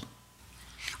federal level.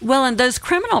 Well, and those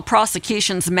criminal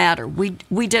prosecutions matter.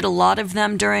 We did a lot of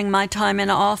them during my time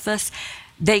in office.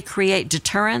 They create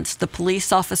deterrence. The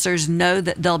police officers know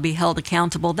that they'll be held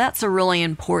accountable. That's a really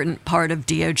important part of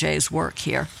DOJ's work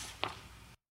here.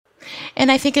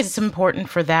 And I think it's important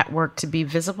for that work to be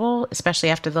visible, especially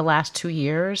after the last 2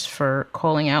 years for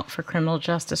calling out for criminal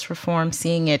justice reform,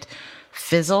 seeing it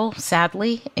fizzle,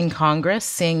 sadly, in Congress,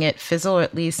 seeing it fizzle, or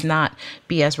at least not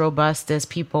be as robust as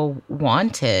people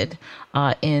wanted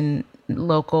in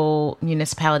local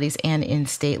municipalities and in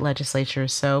state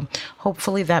legislatures. So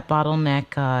hopefully that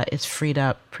bottleneck is freed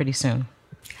up pretty soon.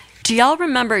 Do y'all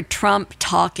remember Trump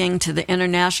talking to the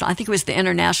I think it was the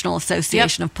International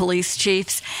Association of Police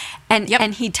Chiefs,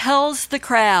 and he tells the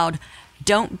crowd,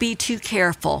 don't be too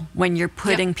careful when you're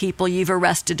putting people you've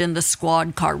arrested in the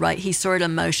squad car, right? He sort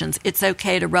of motions, it's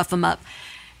okay to rough them up.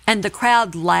 And the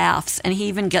crowd laughs, and he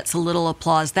even gets a little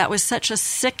applause. That was such a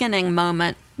sickening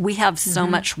moment. We have so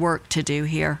much work to do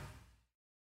here.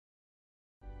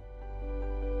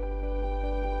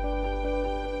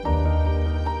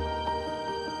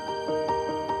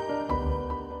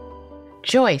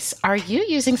 Joyce, are you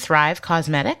using Thrive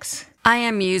Cosmetics? I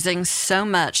am using so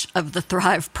much of the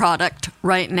Thrive product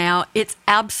right now. It's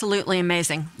absolutely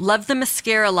amazing. Love the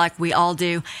mascara like we all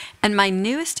do. And my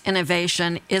newest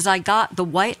innovation is I got the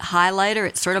white highlighter.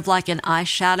 It's sort of like an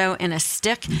eyeshadow in a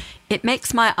stick. It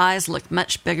makes my eyes look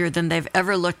much bigger than they've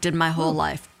ever looked in my whole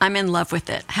life. I'm in love with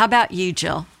it. How about you,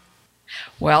 Jill?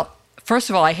 Well, first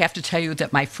of all, I have to tell you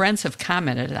that my friends have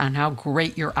commented on how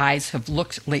great your eyes have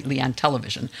looked lately on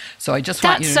television. So I just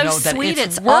want you to know that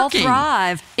it's working. All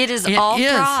Thrive. It is all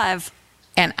Thrive.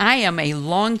 And I am a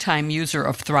longtime user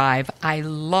of Thrive. I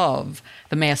love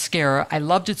the mascara. I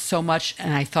loved it so much,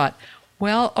 and I thought,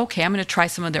 well, okay, I'm going to try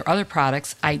some of their other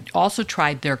products. I also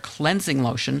tried their cleansing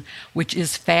lotion, which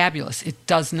is fabulous. It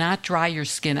does not dry your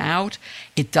skin out.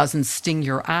 It doesn't sting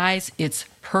your eyes. It's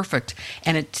perfect.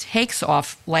 And it takes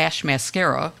off lash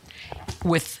mascara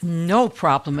with no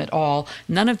problem at all.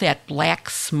 None of that black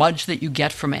smudge that you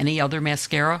get from any other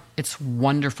mascara. It's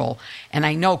wonderful. And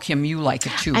I know, Kim, you like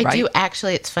it too, right? I do.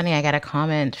 Actually, it's funny. I got a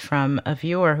comment from a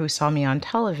viewer who saw me on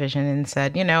television and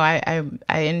said, you know, I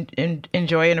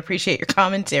enjoy and appreciate your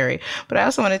commentary, but I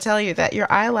also want to tell you that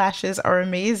your eyelashes are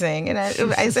amazing. And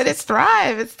I said, it's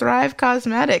Thrive. It's Thrive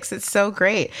Cosmetics. It's so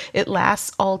great. It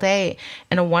lasts all day.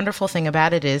 And a wonderful thing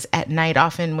about it is at night,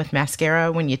 often with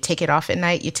mascara, when you take it off at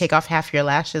night, you take off half your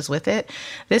lashes with it.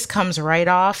 This comes right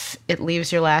off. It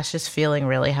leaves your lashes feeling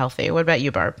really healthy. What about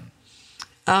you, Barb?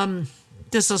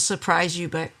 This will surprise you,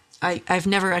 but I've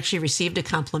never actually received a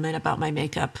compliment about my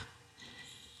makeup.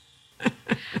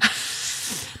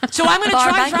 So I'm going to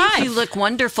try Thrive. I think you look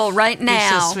wonderful right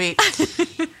now. You're so sweet.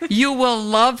 You will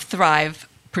love Thrive,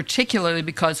 particularly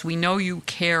because we know you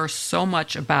care so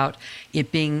much about it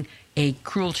being a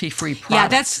cruelty-free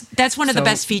product. Yeah, that's one of the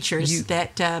best features,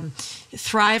 that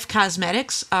Thrive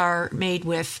Cosmetics are made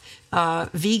with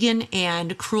vegan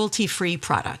and cruelty-free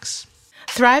products.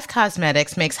 Thrive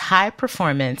Cosmetics makes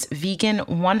high-performance, vegan,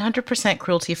 100%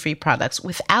 cruelty-free products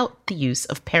without the use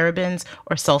of parabens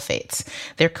or sulfates.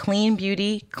 Their clean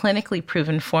beauty, clinically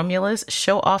proven formulas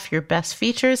show off your best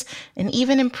features and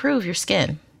even improve your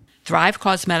skin. Thrive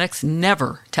Cosmetics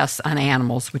never tests on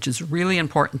animals, which is really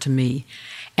important to me,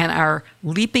 and are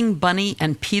Leaping Bunny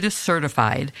and PETA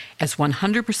certified as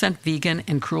 100% vegan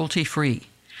and cruelty-free.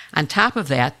 On top of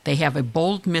that, they have a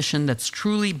bold mission that's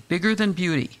truly bigger than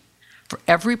beauty. For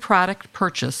every product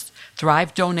purchased,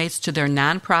 Thrive donates to their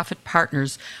nonprofit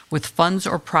partners with funds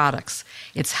or products.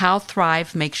 It's how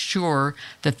Thrive makes sure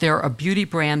that they're a beauty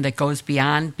brand that goes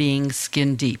beyond being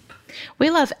skin deep. We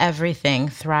love everything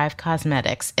Thrive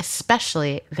Cosmetics,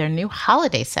 especially their new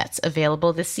holiday sets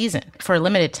available this season. For a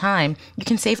limited time, you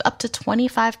can save up to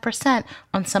 25%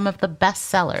 on some of the best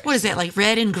sellers. What is that, like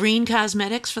red and green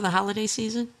cosmetics for the holiday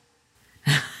season?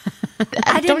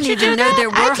 I didn't even know there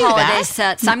were holiday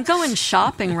sets. I'm going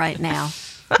shopping right now.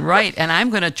 Right, and I'm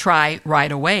going to try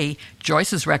right away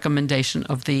Joyce's recommendation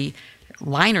of the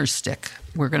liner stick.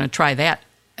 We're going to try that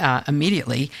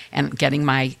immediately and getting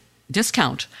my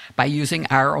discount by using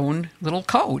our own little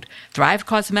code. Thrive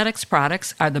Cosmetics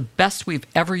products are the best we've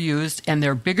ever used, and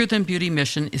their bigger than beauty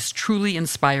mission is truly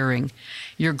inspiring.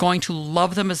 You're going to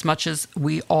love them as much as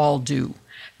we all do.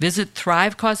 Visit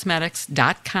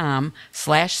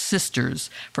thrivecosmetics.com/sisters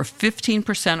for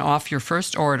 15% off your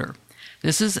first order.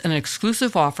 This is an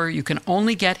exclusive offer you can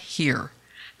only get here.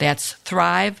 That's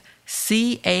Thrive,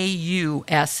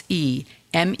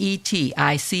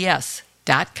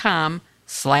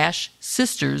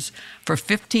 CAUSEMETICS.com/sisters for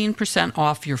 15%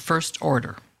 off your first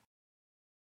order.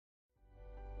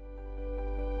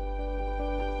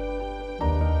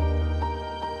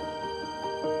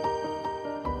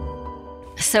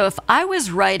 So if I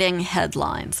was writing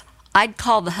headlines, I'd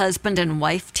call the husband and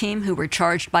wife team who were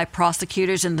charged by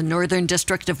prosecutors in the Northern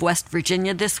District of West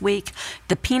Virginia this week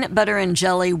the peanut butter and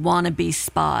jelly wannabe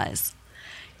spies.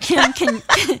 Kim,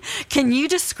 can you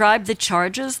describe the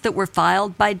charges that were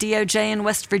filed by DOJ in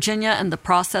West Virginia and the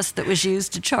process that was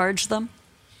used to charge them?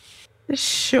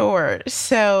 Sure.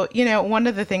 So, one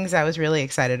of the things I was really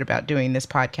excited about doing this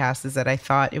podcast is that I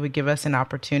thought it would give us an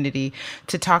opportunity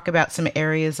to talk about some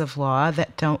areas of law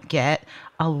that don't get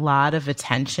a lot of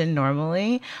attention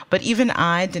normally. But even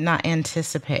I did not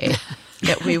anticipate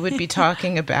that we would be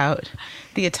talking about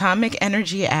the Atomic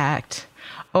Energy Act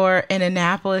or an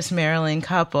Annapolis, Maryland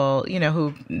couple,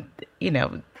 who,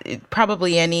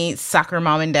 probably any soccer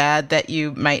mom and dad that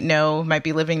you might know might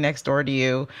be living next door to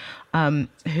you,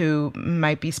 who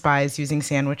might be spies using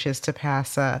sandwiches to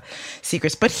pass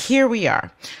secrets. But here we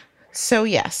are. So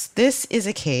yes, this is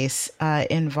a case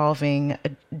involving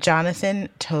Jonathan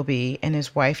Toby and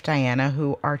his wife Diana,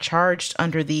 who are charged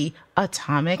under the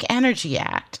Atomic Energy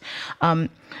Act,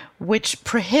 which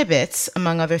prohibits,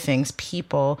 among other things,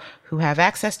 people who have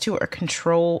access to or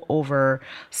control over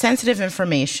sensitive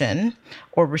information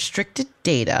or restricted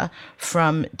data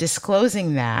from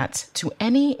disclosing that to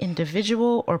any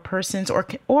individual or persons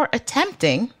or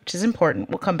attempting, which is important,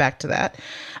 we'll come back to that,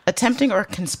 attempting or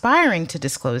conspiring to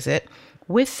disclose it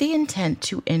with the intent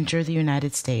to injure the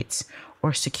United States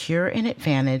or secure an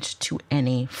advantage to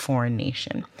any foreign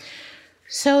nation.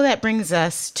 So that brings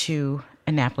us to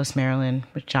Annapolis, Maryland,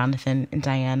 with Jonathan and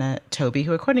Diana Toby,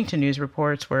 who, according to news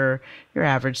reports, were your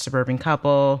average suburban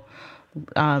couple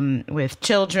with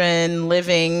children,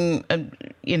 living,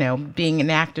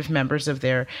 being active members of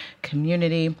their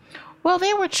community. Well,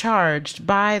 they were charged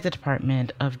by the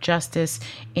Department of Justice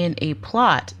in a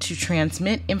plot to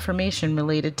transmit information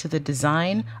related to the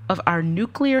design of our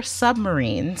nuclear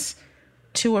submarines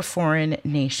to a foreign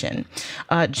nation.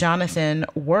 Jonathan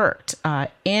worked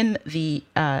in the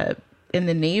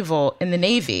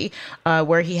Navy,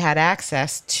 where he had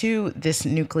access to this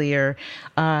nuclear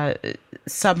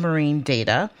submarine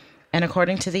data. And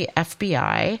according to the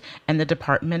FBI and the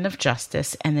Department of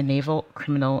Justice and the Naval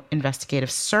Criminal Investigative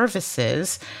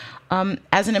Services,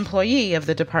 as an employee of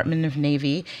the Department of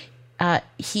Navy,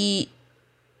 he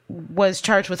was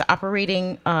charged with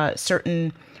operating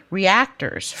certain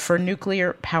reactors for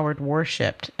nuclear-powered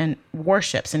warships. And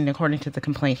according to the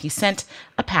complaint, he sent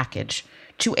a package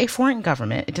to a foreign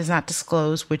government. It does not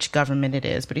disclose which government it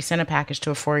is, but he sent a package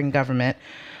to a foreign government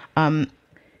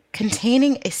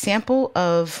containing a sample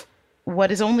of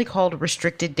what is only called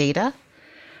restricted data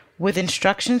with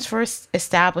instructions for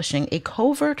establishing a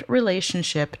covert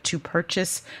relationship to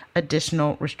purchase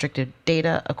additional restricted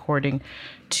data, according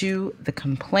to the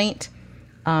complaint.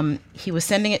 He was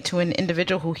sending it to an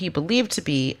individual who he believed to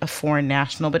be a foreign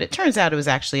national, but it turns out it was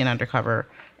actually an undercover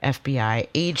FBI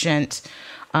agent.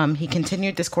 He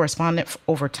continued this correspondence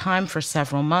over time for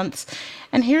several months.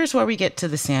 And here's where we get to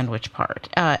the sandwich part.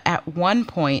 At one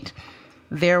point,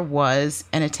 there was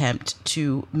an attempt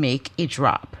to make a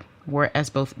drop, whereas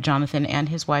both Jonathan and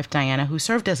his wife, Diana, who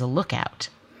served as a lookout,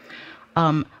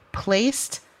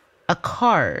 placed a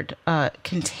card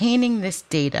containing this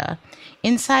data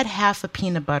inside half a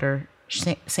peanut butter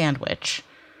sandwich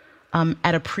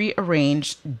at a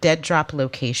prearranged dead drop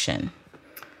location.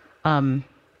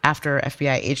 After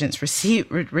FBI agents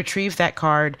retrieved that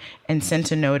card and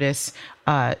sent a notice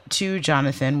to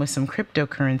Jonathan with some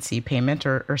cryptocurrency payment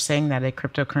or saying that a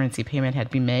cryptocurrency payment had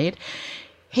been made,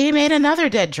 he made another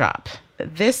dead drop,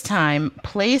 this time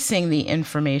placing the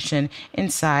information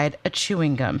inside a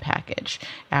chewing gum package,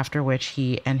 after which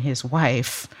he and his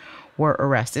wife were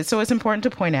arrested. So it's important to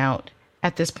point out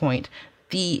at this point,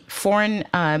 the foreign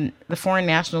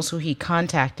nationals who he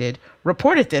contacted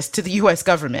reported this to the U.S.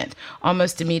 government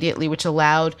almost immediately, which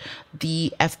allowed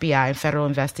the FBI and federal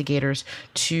investigators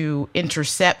to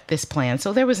intercept this plan.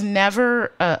 So there was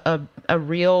never a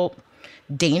real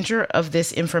danger of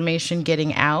this information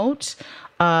getting out,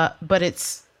 but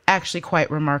it's actually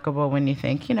quite remarkable when you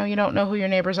think, you don't know who your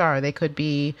neighbors are. They could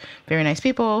be very nice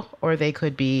people, or they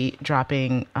could be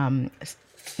dropping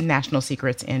national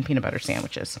secrets in peanut butter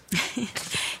sandwiches.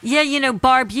 Yeah,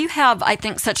 Barb, you have, I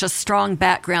think, such a strong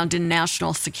background in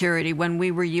national security. When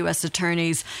we were U.S.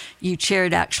 attorneys, you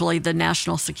chaired actually the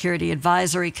National Security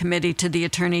Advisory Committee to the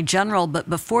Attorney General, but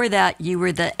before that, you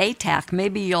were the ATAC.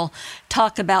 Maybe you'll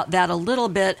talk about that a little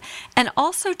bit, and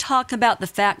also talk about the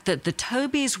fact that the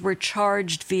Tobys were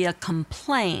charged via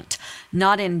complaint,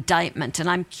 not indictment. And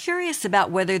I'm curious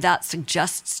about whether that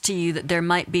suggests to you that there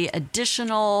might be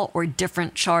additional or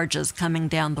different charges coming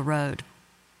down the road.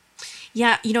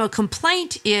 Yeah, a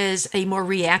complaint is a more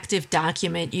reactive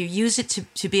document. You use it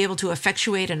to be able to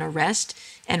effectuate an arrest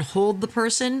and hold the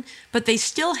person, but they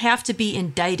still have to be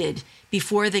indicted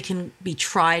before they can be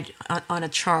tried on a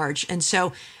charge. And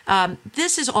so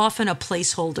this is often a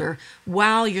placeholder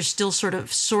while you're still sort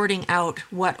of sorting out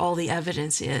what all the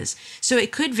evidence is. So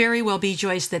it could very well be,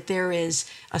 Joyce, that there is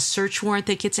a search warrant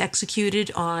that gets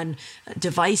executed on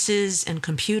devices and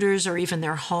computers or even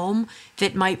their home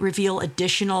that might reveal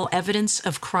additional evidence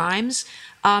of crimes.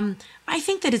 I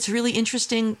think that it's really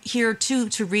interesting here, too,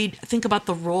 to think about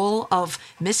the role of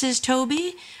Mrs.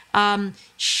 Toby.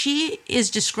 She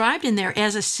is described in there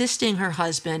as assisting her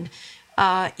husband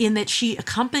in that she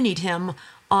accompanied him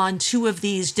on 2 of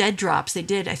these dead drops. They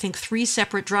did, I think, 3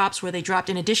 separate drops where they dropped,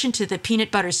 in addition to the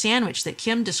peanut butter sandwich that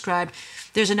Kim described,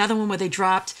 there's another one where they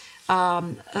dropped,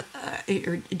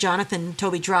 Jonathan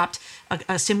Toby dropped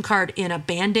a SIM card in a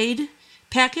Band-Aid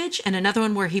package, and another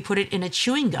one where he put it in a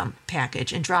chewing gum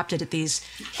package and dropped it at these.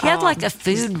 He had like a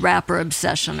food wrapper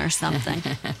obsession or something.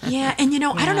 Yeah, and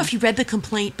I don't know if you read the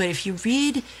complaint, but if you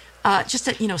read, just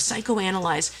to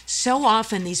psychoanalyze, so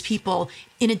often these people,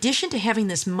 in addition to having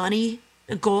this money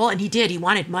goal, and he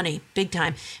wanted money big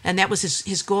time, and that was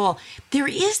his goal, there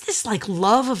is this like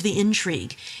love of the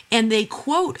intrigue, and they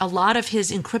quote a lot of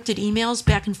his encrypted emails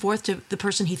back and forth to the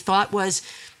person he thought was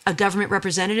a government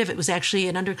representative. It was actually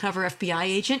an undercover FBI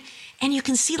agent. And you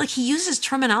can see, like, he uses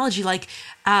terminology like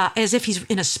as if he's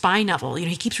in a spy novel.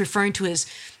 He keeps referring to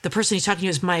the person he's talking to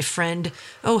as my friend.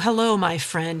 Oh, hello, my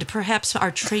friend. Perhaps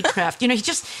our tradecraft.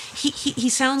 He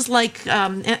sounds like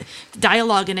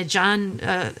dialogue in a John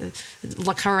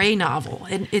le Carré novel.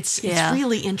 And it's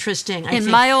really interesting. In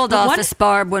my old office,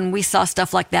 Barb, when we saw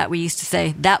stuff like that, we used to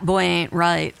say, that boy ain't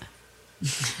right.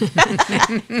 Yes.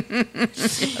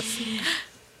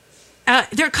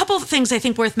 There are a couple of things I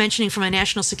think worth mentioning from a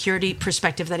national security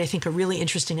perspective that I think are really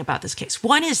interesting about this case.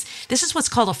 One is, this is what's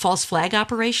called a false flag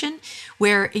operation,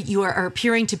 where you are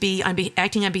appearing to be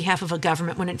acting on behalf of a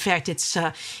government when in fact it's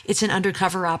an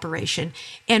undercover operation.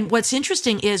 And what's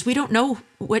interesting is we don't know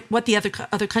what the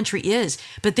other country is,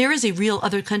 but there is a real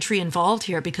other country involved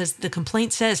here, because the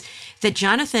complaint says that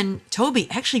Jonathan Toby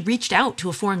actually reached out to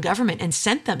a foreign government and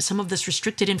sent them some of this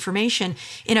restricted information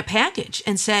in a package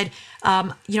and said,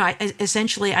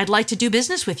 essentially, I'd like to do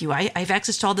business with you. I have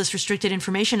access to all this restricted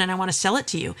information and I want to sell it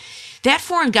to you. That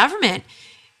foreign government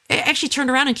actually turned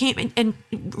around and came and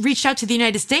reached out to the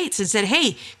United States and said,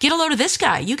 hey, get a load of this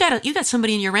guy. You got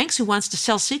somebody in your ranks who wants to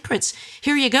sell secrets.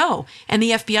 Here you go. And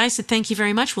the FBI said, thank you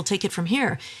very much. We'll take it from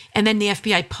here. And then the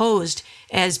FBI posed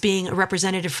as being a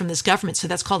representative from this government. So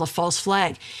that's called a false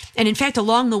flag. And in fact,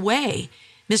 along the way,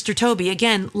 Mr. Toby,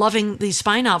 again, loving these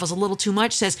spy novels a little too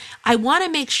much, says, I want to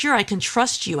make sure I can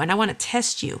trust you and I want to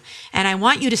test you. And I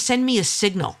want you to send me a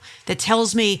signal that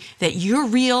tells me that you're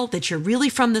real, that you're really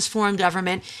from this foreign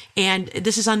government, and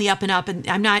this is on the up and up, and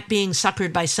I'm not being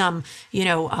suckered by some,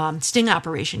 sting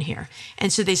operation here.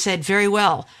 And so they said, very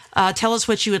well. Tell us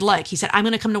what you would like. He said, I'm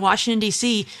going to come to Washington,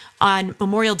 D.C. on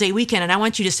Memorial Day weekend, and I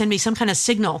want you to send me some kind of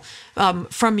signal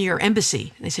from your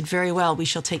embassy. And they said, very well, we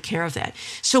shall take care of that.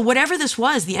 So whatever this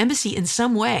was, the embassy in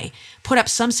some way put up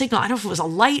some signal. I don't know if it was a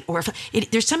light or if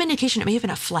there's some indication it may have been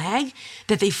a flag,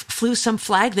 that they flew some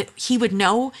flag that he would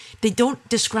know. They don't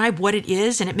describe what it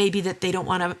is, and it may be that they don't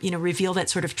want to reveal that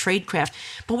sort of tradecraft.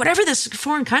 But whatever this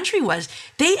foreign country was,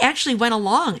 they actually went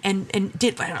along and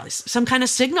did, I don't know, some kind of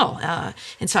signal.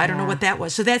 And so I don't know what that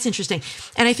was. So that's interesting.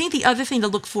 And I think the other thing to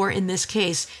look for in this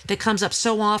case that comes up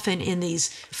so often in these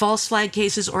false flag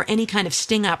cases or any kind of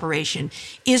sting operation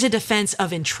is a defense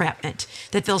of entrapment.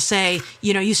 That they'll say,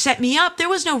 you set me up. There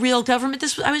was no real government.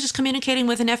 I was just communicating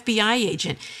with an FBI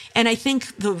agent. And I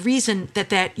think the reason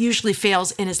that usually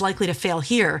fails and is likely to fail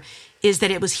here is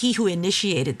that it was he who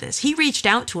initiated this. He reached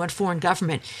out to a foreign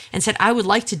government and said, I would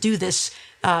like to do this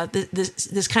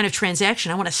this kind of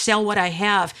transaction. I want to sell what I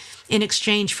have in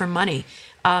exchange for money.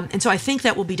 And so I think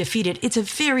that will be defeated. It's a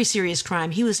very serious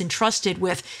crime. He was entrusted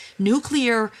with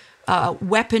nuclear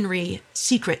weaponry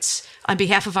secrets on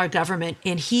behalf of our government,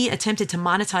 and he attempted to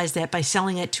monetize that by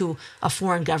selling it to a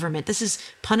foreign government. This is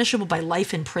punishable by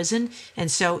life in prison, and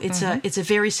so it's a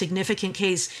very significant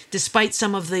case, despite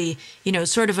some of the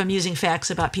sort of amusing facts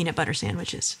about peanut butter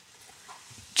sandwiches.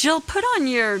 Jill, put on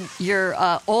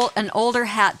an older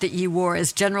hat that you wore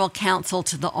as general counsel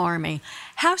to the Army.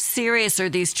 How serious are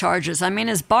these charges? I mean,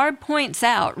 as Barb points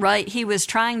out, right, he was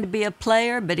trying to be a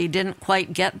player, but he didn't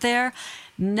quite get there.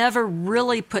 never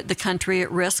really put the country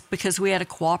at risk because we had a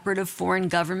cooperative foreign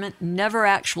government, never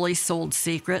actually sold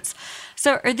secrets.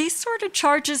 So are these sort of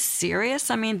charges serious?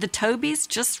 I mean, the Tobies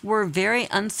just were very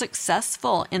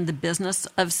unsuccessful in the business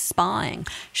of spying.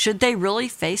 Should they really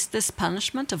face this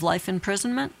punishment of life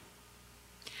imprisonment?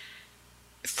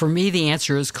 For me, the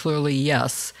answer is clearly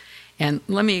yes. And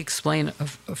let me explain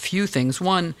a few things.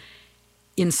 One,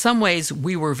 in some ways,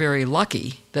 we were very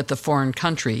lucky that the foreign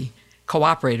country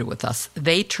cooperated with us.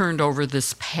 They turned over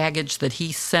this package that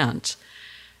he sent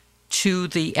to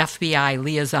the FBI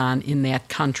liaison in that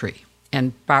country.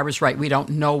 And Barbara's right, we don't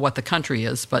know what the country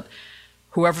is, but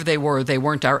whoever they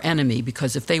weren't our enemy,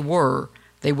 because if they were,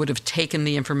 they would have taken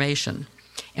the information.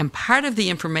 And part of the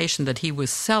information that he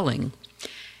was selling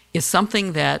is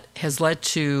something that has led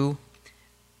to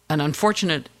an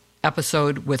unfortunate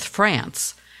episode with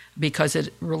France, because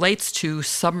it relates to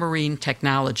submarine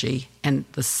technology and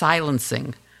the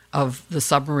silencing of the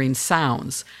submarine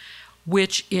sounds,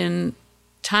 which in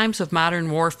times of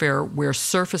modern warfare where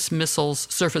surface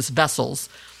vessels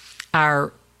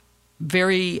are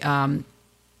very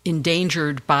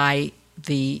endangered by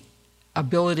the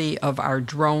ability of our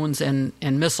drones and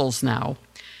missiles now,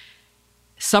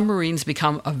 submarines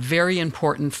become a very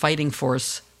important fighting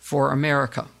force for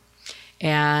America.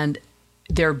 And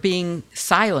their being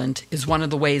silent is one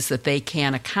of the ways that they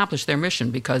can accomplish their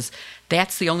mission, because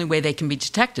that's the only way they can be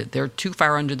detected. They're too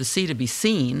far under the sea to be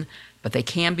seen, but they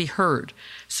can be heard.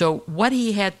 So what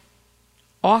he had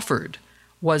offered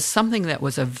was something that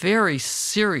was a very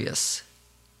serious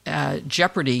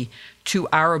jeopardy to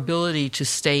our ability to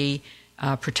stay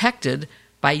protected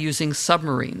by using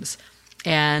submarines.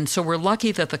 And so we're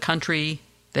lucky that the country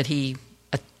that he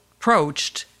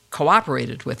approached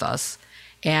cooperated with us,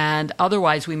 and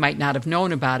otherwise we might not have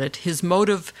known about it. His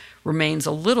motive remains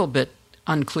a little bit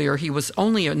unclear. He was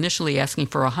only initially asking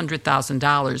for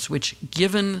 $100,000, which,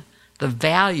 given the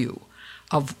value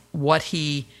of what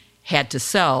he had to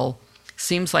sell,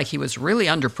 seems like he was really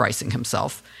underpricing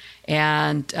himself.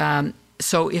 And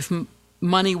so if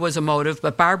money was a motive,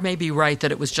 but Barb may be right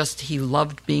that it was just he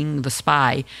loved being the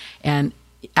spy. And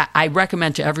I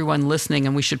recommend to everyone listening,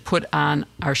 and we should put on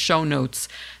our show notes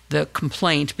the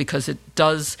complaint, because it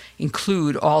does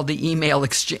include all the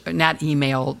not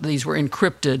email, these were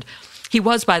encrypted. He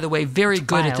was, by the way, very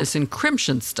good at this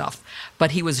encryption stuff,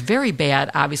 but he was very bad,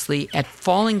 obviously, at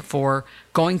falling for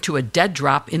going to a dead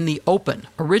drop in the open.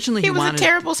 Originally, he was a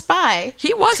terrible spy.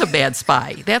 He was a bad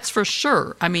spy, that's for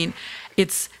sure. I mean,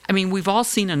 we've all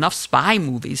seen enough spy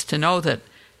movies to know that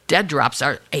dead drops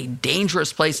are a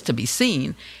dangerous place to be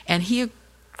seen, and he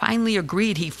finally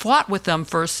agreed. He fought with them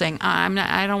first, saying,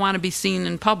 I don't want to be seen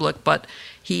in public, but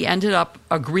he ended up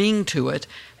agreeing to it.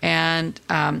 And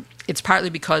it's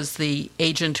partly because the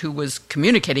agent who was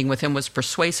communicating with him was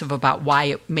persuasive about why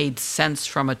it made sense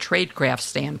from a tradecraft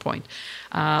standpoint.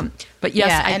 But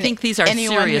yes, I think these are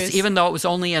serious. Even though it was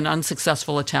only an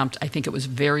unsuccessful attempt, I think it was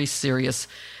very serious.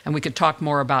 And we could talk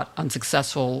more about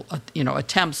unsuccessful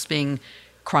attempts being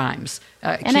crimes.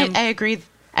 And I agree.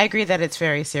 I agree that it's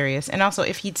very serious. And also,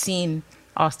 if he'd seen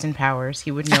Austin Powers,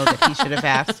 he would know that he should have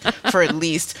asked for at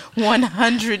least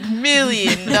 $100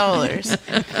 million.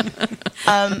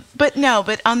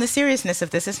 But on the seriousness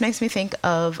of this makes me think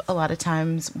of a lot of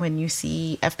times when you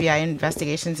see FBI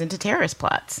investigations into terrorist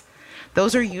plots.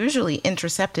 Those are usually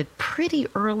intercepted pretty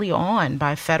early on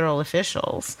by federal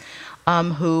officials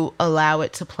who allow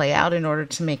it to play out in order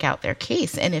to make out their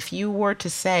case. And if you were to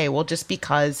say, well, just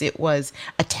because it was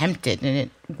attempted and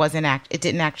it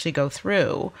didn't actually go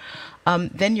through,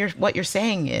 then what you're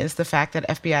saying is the fact that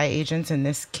FBI agents in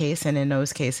this case and in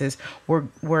those cases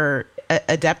were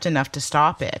adept enough to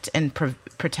stop it and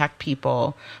protect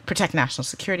people, protect national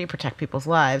security, protect people's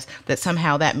lives, that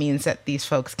somehow that means that these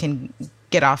folks can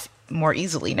get off more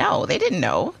easily. No, they didn't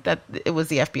know that it was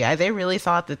the FBI. They really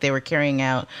thought that they were carrying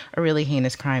out a really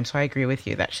heinous crime. So I agree with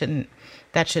you. That shouldn't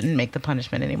make the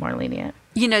punishment any more lenient.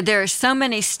 There are so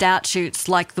many statutes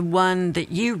like the one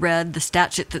that you read, the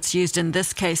statute that's used in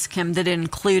this case, Kim, that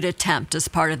include attempt as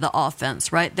part of the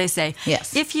offense, right? They say,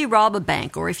 yes, if you rob a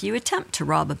bank or if you attempt to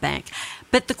rob a bank.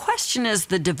 But the question is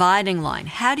the dividing line.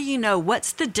 How do you know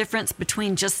what's the difference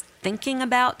between just thinking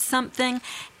about something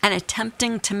and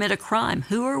attempting to commit a crime?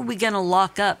 Who are we going to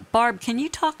lock up? Barb, can you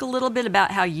talk a little bit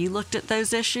about how you looked at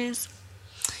those issues?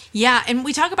 Yeah, and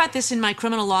we talk about this in my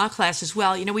criminal law class as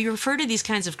well. We refer to these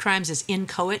kinds of crimes as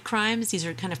inchoate crimes. These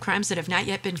are kind of crimes that have not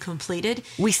yet been completed.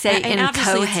 We say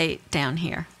inchoate down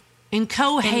here.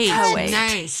 Inchoate.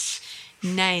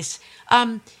 Nice.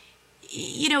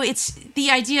 It's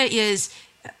the idea is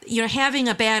having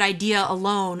a bad idea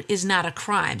alone is not a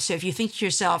crime. So if you think to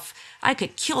yourself, I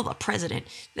could kill the president,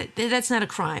 that's not a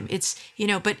crime. It's,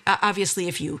 but obviously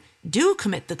if you do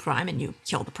commit the crime and you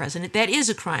kill the president, that is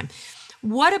a crime.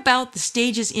 What about the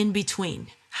stages in between?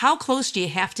 How close do you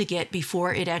have to get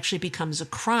before it actually becomes a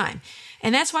crime?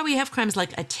 And that's why we have crimes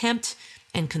like attempt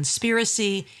and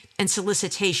conspiracy and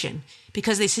solicitation,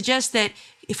 because they suggest that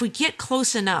if we get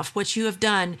close enough, what you have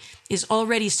done is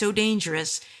already so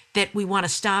dangerous that we want to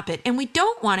stop it. And we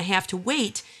don't want to have to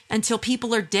wait until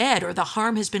people are dead or the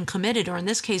harm has been committed, or in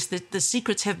this case, the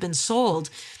secrets have been sold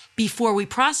before we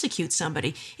prosecute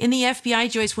somebody. In the FBI,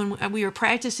 Joyce, when we were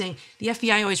practicing, the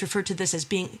FBI always referred to this as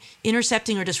being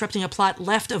intercepting or disrupting a plot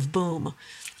left of boom.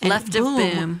 And left of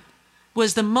boom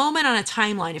was the moment on a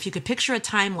timeline. If you could picture a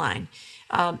timeline,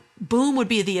 boom would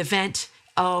be the event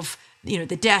of the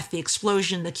death, the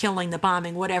explosion, the killing, the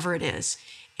bombing, whatever it is.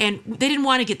 And they didn't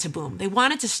want to get to boom. They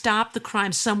wanted to stop the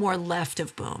crime somewhere left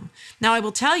of boom. Now, I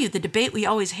will tell you, the debate we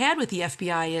always had with the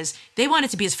FBI is they wanted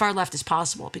to be as far left as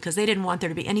possible because they didn't want there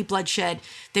to be any bloodshed.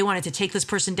 They wanted to take this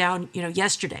person down,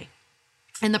 yesterday.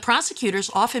 And the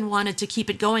prosecutors often wanted to keep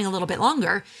it going a little bit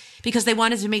longer because they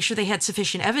wanted to make sure they had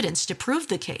sufficient evidence to prove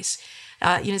the case.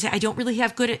 Say, I don't really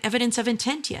have good evidence of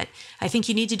intent yet. I think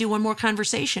you need to do one more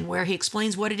conversation where he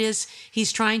explains what it is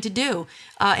he's trying to do,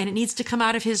 and it needs to come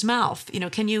out of his mouth.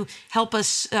 Can you help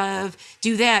us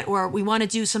do that? Or we want to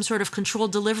do some sort of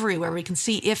controlled delivery where we can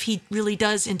see if he really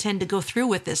does intend to go through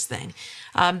with this thing.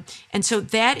 And so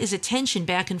that is a tension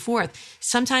back and forth.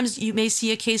 Sometimes you may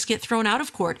see a case get thrown out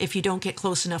of court if you don't get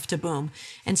close enough to boom.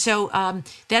 And so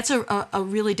that's a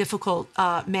really difficult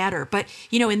matter. But,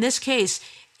 in this case,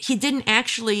 he didn't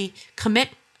actually commit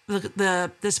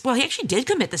he actually did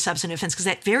commit the substantive offense because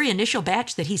that very initial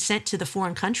batch that he sent to the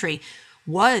foreign country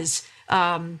was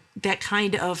that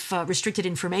kind of restricted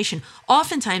information.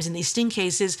 Oftentimes in these sting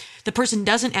cases, the person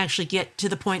doesn't actually get to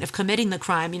the point of committing the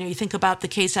crime. You think about the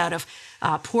case out of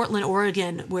Portland,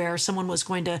 Oregon, where someone was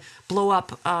going to blow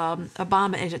up a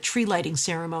bomb at a tree lighting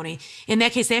ceremony. In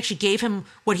that case, they actually gave him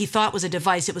what he thought was a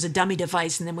device. It was a dummy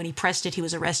device, and then when he pressed it, he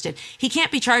was arrested. He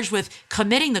can't be charged with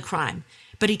committing the crime,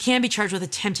 but he can be charged with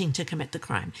attempting to commit the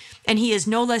crime. And he is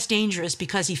no less dangerous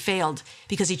because he failed,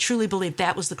 because he truly believed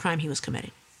that was the crime he was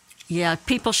committing. Yeah,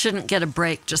 people shouldn't get a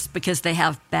break just because they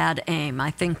have bad aim. I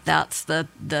think that's the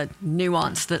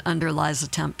nuance that underlies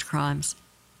attempt crimes.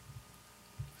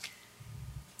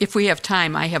 If we have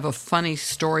time, I have a funny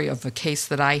story of a case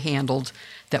that I handled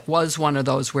that was one of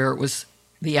those where it was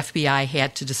the FBI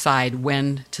had to decide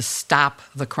when to stop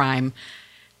the crime.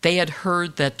 They had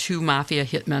heard that 2 mafia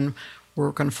hitmen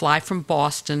were going to fly from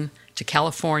Boston to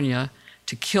California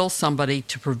to kill somebody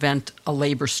to prevent a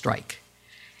labor strike.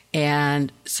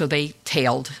 And so they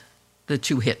tailed the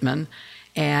 2 hitmen,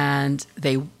 and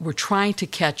they were trying to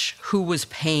catch who was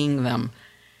paying them.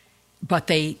 But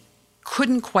they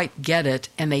couldn't quite get it,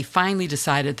 and they finally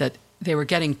decided that they were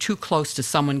getting too close to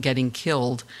someone getting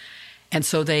killed. And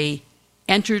so they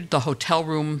entered the hotel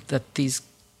room that these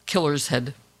killers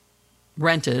had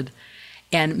rented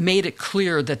and made it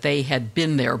clear that they had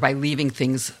been there by leaving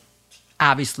things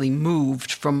obviously moved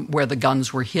from where the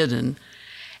guns were hidden.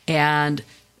 And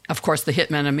of course, the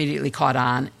hitmen immediately caught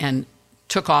on and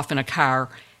took off in a car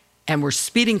and were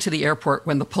speeding to the airport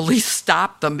when the police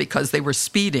stopped them because they were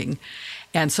speeding.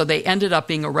 And so they ended up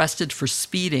being arrested for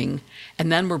speeding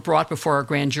and then were brought before a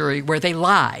grand jury where they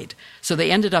lied. So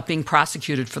they ended up being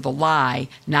prosecuted for the lie,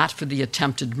 not for the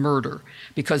attempted murder,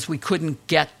 because we couldn't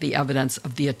get the evidence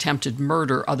of the attempted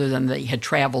murder other than they had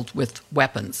traveled with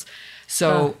weapons.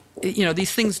 So,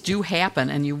 these things do happen,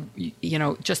 and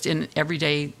you just in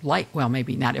everyday life, well,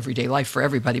 maybe not everyday life for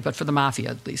everybody, but for the mafia,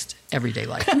 at least, everyday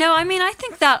life. No, I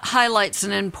think that highlights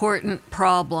an important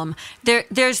problem.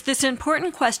 There's this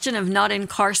important question of not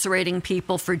incarcerating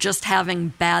people for just having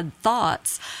bad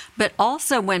thoughts, but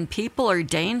also when people are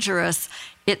dangerous,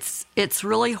 it's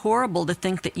really horrible to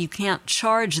think that you can't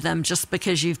charge them just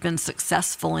because you've been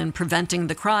successful in preventing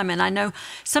the crime. And I know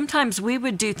sometimes we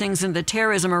would do things in the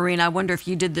terrorism arena. I wonder if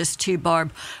you did this too,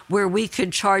 Barb, where we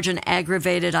could charge an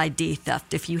aggravated ID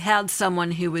theft. If you had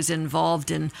someone who was involved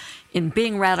in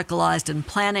being radicalized and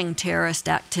planning terrorist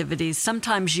activities,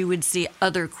 sometimes you would see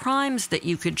other crimes that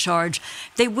you could charge.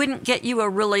 They wouldn't get you a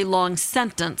really long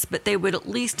sentence, but they would at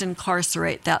least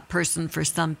incarcerate that person for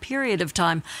some period of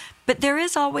time. But there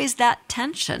is always that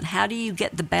tension. How do you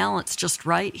get the balance just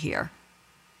right here?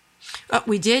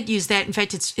 We did use that. In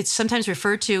fact, it's sometimes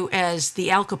referred to as the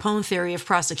Al Capone theory of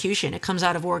prosecution. It comes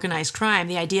out of organized crime.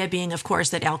 The idea being, of course,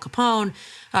 that Al Capone,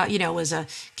 was a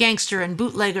gangster and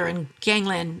bootlegger and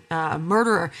gangland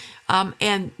murderer,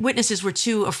 and witnesses were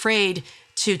too afraid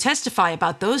to testify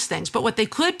about those things. But what they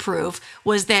could prove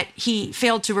was that he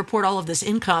failed to report all of this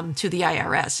income to the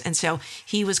IRS. And so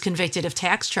he was convicted of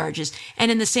tax charges. And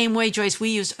in the same way, Joyce, we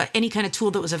used any kind of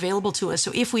tool that was available to us.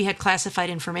 So if we had classified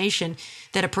information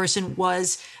that a person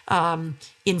was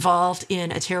involved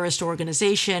in a terrorist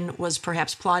organization, was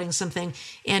perhaps plotting something,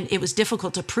 and it was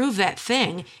difficult to prove that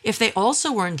thing, if they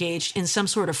also were engaged in some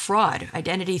sort of fraud,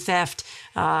 identity theft,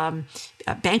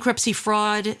 bankruptcy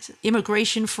fraud,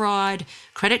 immigration fraud,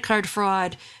 credit card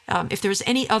fraud, if there was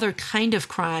any other kind of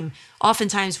crime,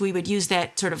 oftentimes we would use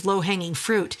that sort of low-hanging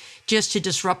fruit just to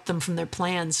disrupt them from their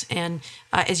plans. And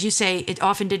as you say, it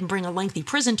often didn't bring a lengthy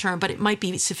prison term, but it might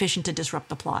be sufficient to disrupt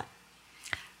the plot.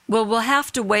 Well, we'll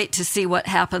have to wait to see what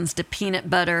happens to peanut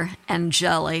butter and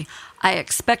jelly. I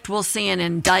expect we'll see an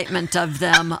indictment of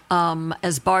them.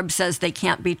 As Barb says, they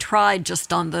can't be tried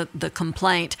just on the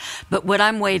complaint. But what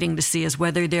I'm waiting to see is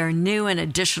whether there are new and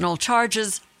additional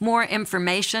charges, more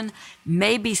information,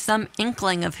 maybe some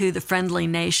inkling of who the friendly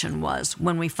nation was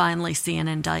when we finally see an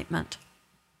indictment.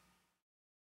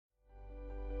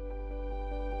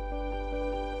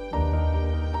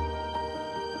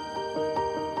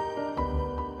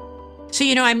 So,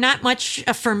 I'm not much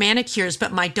for manicures,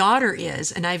 but my daughter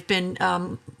is, and I've been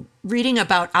reading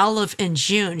about Olive and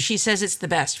June. She says it's the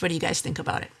best. What do you guys think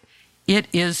about it? It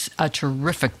is a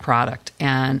terrific product,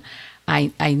 and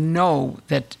I know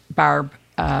that, Barb,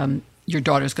 your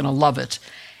daughter's going to love it.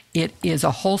 It is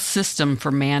a whole system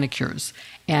for manicures.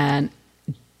 And,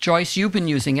 Joyce, you've been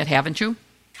using it, haven't you?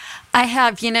 I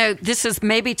have. This is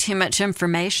maybe too much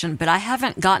information, but I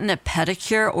haven't gotten a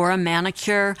pedicure or a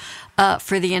manicure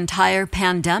for the entire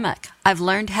pandemic. I've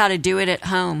learned how to do it at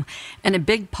home, and a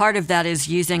big part of that is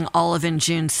using Olive and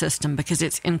June's system because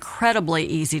it's incredibly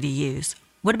easy to use.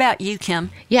 What about you,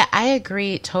 Kim? Yeah, I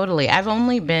agree totally. I've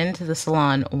only been to the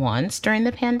salon once during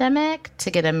the pandemic to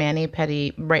get a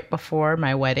mani-pedi right before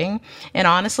my wedding, and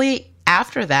honestly,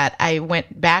 after that, I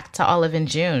went back to Olive and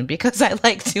June because I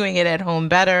like doing it at home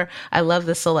better. I love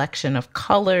the selection of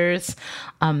colors.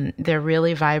 They're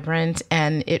really vibrant,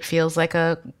 and it feels like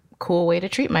a cool way to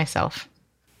treat myself.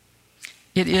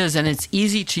 It is, and it's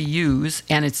easy to use,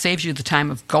 and it saves you the time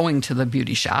of going to the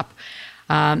beauty shop.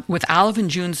 With Olive and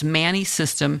June's Mani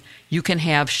system, you can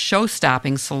have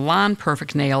show-stopping,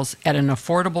 salon-perfect nails at an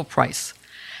affordable price.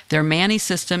 Their Mani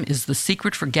system is the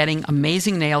secret for getting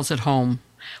amazing nails at home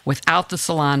without the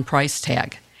salon price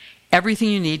tag. Everything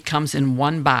you need comes in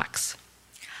one box.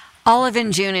 Olive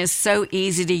and June is so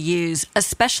easy to use,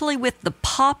 especially with the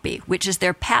Poppy, which is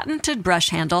their patented brush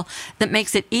handle that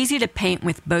makes it easy to paint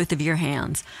with both of your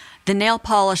hands. The nail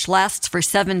polish lasts for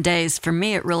 7 days. For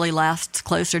me, it really lasts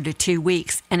closer to 2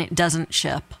 weeks, and it doesn't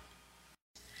chip.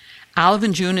 Olive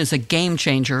and June is a game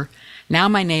changer. Now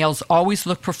my nails always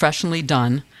look professionally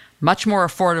done, much more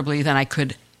affordably than I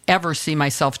could ever see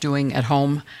myself doing at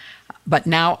home, but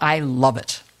now I love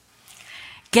it.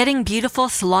 Getting beautiful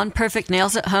salon-perfect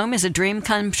nails at home is a dream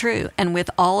come true, and with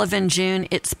Olive and June,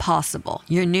 it's possible.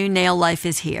 Your new nail life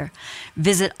is here.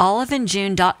 Visit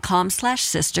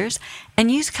oliveandjune.com/sisters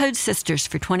and use code SISTERS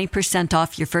for 20%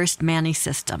 off your first Mani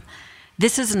system.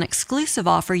 This is an exclusive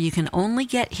offer you can only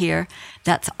get here.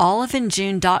 That's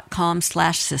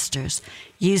oliveandjune.com/sisters.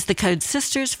 Use the code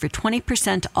SISTERS for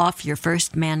 20% off your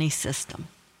first Mani system.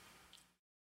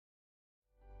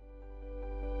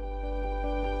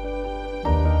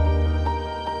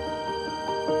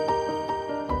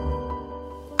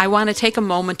 I want to take a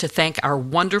moment to thank our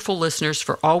wonderful listeners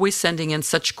for always sending in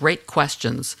such great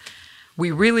questions. We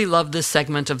really love this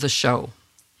segment of the show.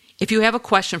 If you have a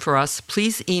question for us,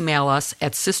 please email us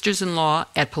at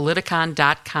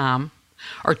sistersinlaw@politicon.com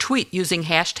or tweet using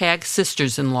hashtag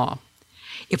sistersinlaw.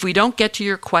 If we don't get to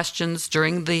your questions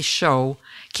during the show,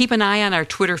 keep an eye on our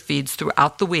Twitter feeds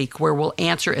throughout the week where we'll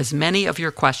answer as many of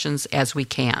your questions as we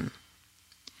can.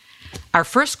 Our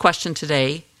first question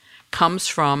today comes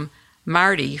from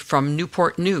Marty from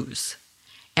Newport News,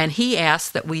 and he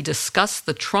asked that we discuss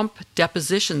the Trump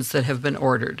depositions that have been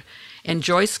ordered. And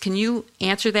Joyce, can you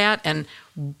answer that and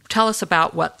tell us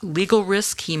about what legal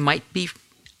risk he might be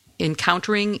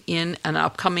encountering in an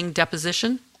upcoming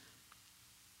deposition?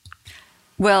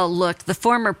 Well, look, the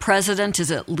former president is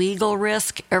at legal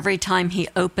risk every time he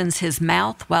opens his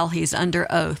mouth while he's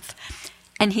under oath.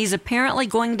 and he's apparently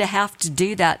going to have to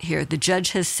do that here. The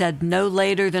judge has said no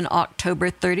later than October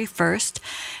 31st.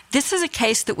 This is a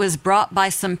case that was brought by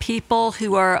some people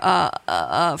who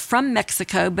are from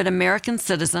Mexico, but American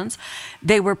citizens.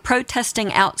 They were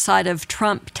protesting outside of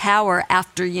Trump Tower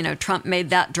after, Trump made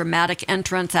that dramatic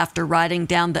entrance after riding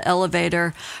down the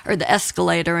elevator or the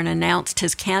escalator and announced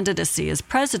his candidacy as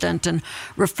president and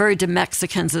referred to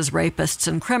Mexicans as rapists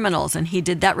and criminals. And he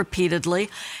did that repeatedly.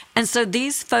 And so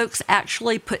these folks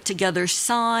actually put together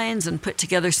signs and put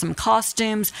together some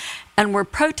costumes and were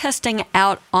protesting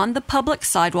out on the public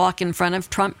sidewalk in front of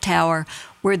Trump Tower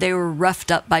where they were roughed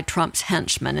up by Trump's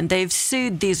henchmen. And they've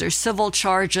sued. These are civil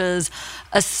charges,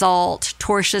 assault,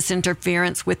 tortious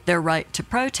interference with their right to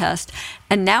protest.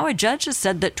 And now a judge has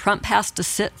said that Trump has to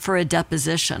sit for a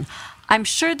deposition. I'm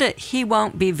sure that he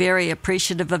won't be very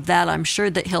appreciative of that. I'm sure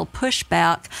that he'll push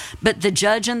back. But the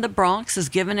judge in the Bronx has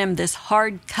given him this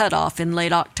hard cutoff in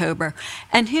late October.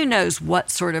 And who knows what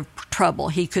sort of trouble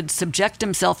he could subject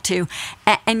himself to.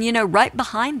 And right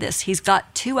behind this, he's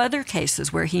got two other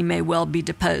cases where he may well be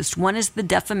deposed. One is the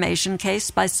defamation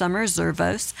case by Summer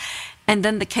Zervos. And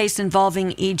then the case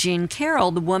involving E. Jean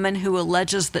Carroll, the woman who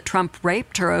alleges that Trump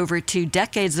raped her over 2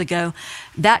 decades ago.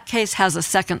 That case has a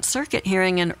Second Circuit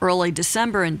hearing in early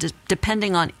December, and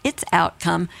depending on its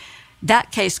outcome,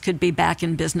 that case could be back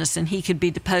in business and he could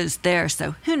be deposed there.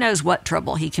 So who knows what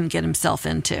trouble he can get himself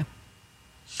into.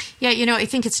 Yeah, I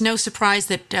think it's no surprise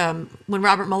that when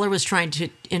Robert Mueller was trying to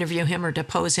interview him or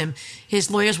depose him, his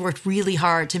lawyers worked really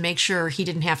hard to make sure he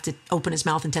didn't have to open his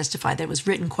mouth and testify. There was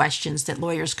written questions that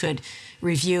lawyers could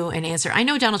review and answer. I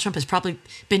know Donald Trump has probably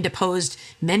been deposed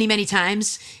many, many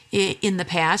times in the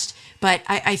past, but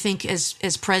I think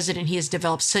as president, he has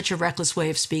developed such a reckless way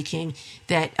of speaking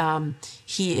that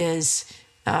he is,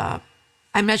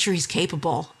 I'm not sure he's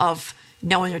capable of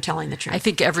knowing or telling the truth. I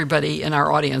think everybody in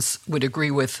our audience would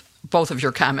agree with both of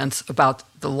your comments about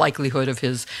the likelihood of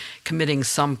his committing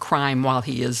some crime while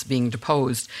he is being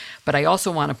deposed. But I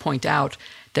also want to point out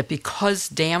that because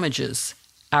damages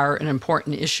are an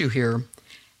important issue here,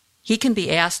 he can be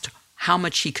asked how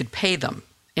much he could pay them.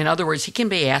 In other words, he can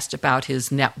be asked about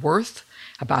his net worth,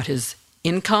 about his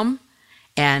income,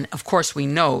 and of course we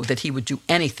know that he would do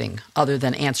anything other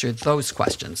than answer those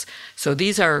questions. So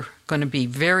these are going to be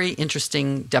very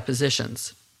interesting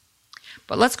depositions.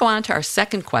 But let's go on to our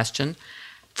second question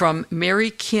from Mary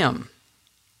Kim.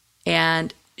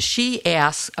 And she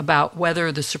asks about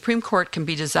whether the Supreme Court can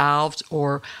be dissolved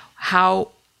or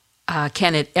how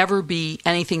can it ever be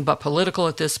anything but political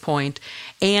at this point.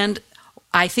 And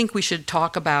I think we should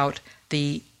talk about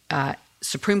the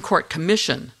Supreme Court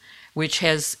Commission, which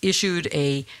has issued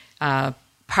a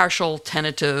partial,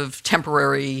 tentative,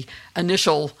 temporary,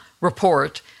 initial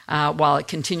report while it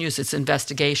continues its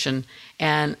investigation.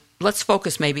 And let's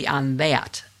focus maybe on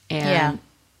that. And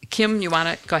Kim, you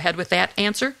want to go ahead with that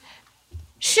answer?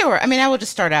 Sure. I mean, I will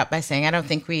just start out by saying I don't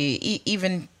think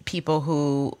even people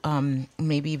who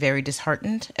may be very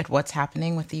disheartened at what's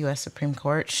happening with the U.S. Supreme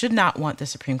Court should not want the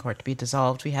Supreme Court to be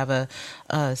dissolved. We have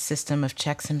a system of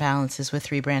checks and balances with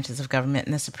 3 branches of government,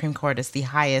 and the Supreme Court is the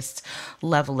highest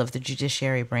level of the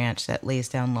judiciary branch that lays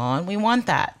down law. And we want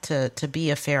that to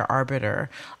be a fair arbiter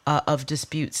of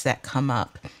disputes that come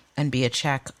up and be a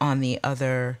check on the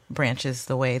other branches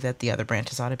the way that the other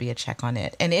branches ought to be a check on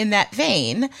it. And in that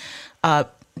vein,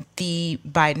 the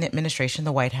Biden administration,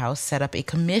 the White House, set up a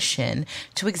commission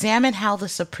to examine how the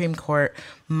Supreme Court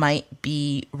might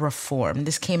be reformed.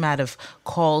 This came out of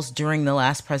calls during the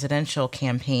last presidential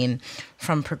campaign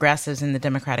from progressives in the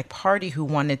Democratic Party who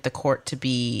wanted the court to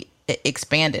be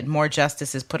expanded, more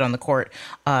justices put on the court,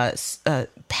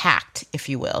 packed, if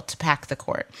you will, to pack the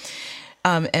court.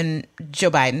 And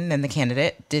Joe Biden and the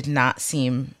candidate did not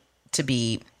seem to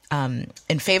be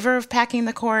in favor of packing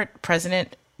the court.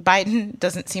 President Biden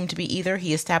doesn't seem to be either.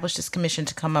 He established this commission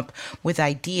to come up with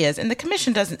ideas, and the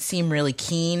commission doesn't seem really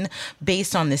keen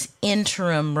based on this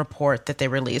interim report that they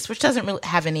released, which doesn't really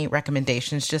have any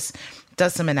recommendations, just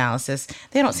does some analysis.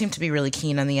 They don't seem to be really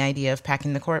keen on the idea of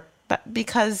packing the court, but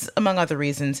because, among other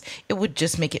reasons, it would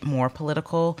just make it more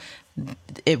political.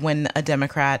 When the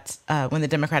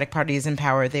Democratic Party is in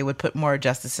power, they would put more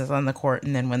justices on the court,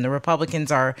 and then when the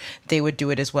Republicans are, they would do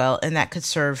it as well, and that could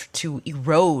serve to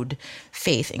erode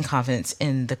faith and confidence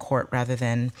in the court rather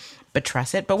than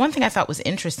buttress it. But one thing I thought was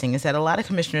interesting is that a lot of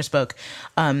commissioners spoke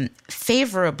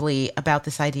favorably about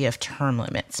this idea of term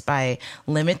limits by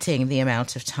limiting the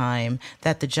amount of time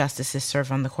that the justices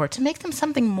serve on the court to make them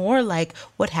something more like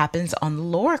what happens on the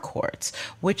lower courts,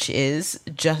 which is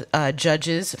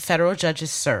judges, federal federal judges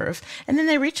serve, and then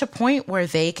they reach a point where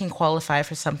they can qualify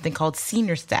for something called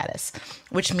senior status,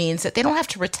 which means that they don't have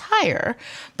to retire,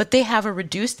 but they have a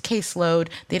reduced caseload.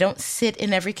 They don't sit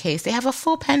in every case. They have a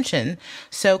full pension.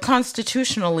 So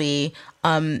constitutionally,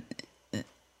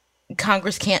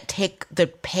 Congress can't take the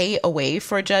pay away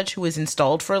for a judge who is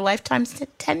installed for a lifetime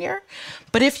tenure.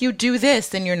 But if you do this,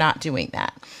 then you're not doing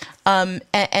that.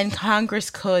 And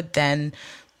Congress could then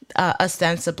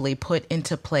ostensibly put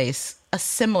into place a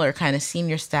similar kind of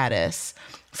senior status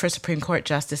for Supreme Court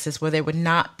justices where they would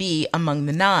not be among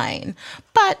the 9,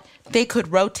 but they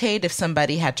could rotate if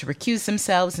somebody had to recuse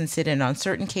themselves and sit in on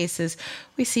certain cases.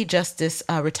 We see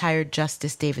retired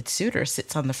Justice David Souter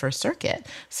sits on the First Circuit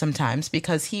sometimes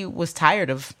because he was tired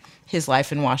of his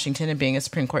life in Washington and being a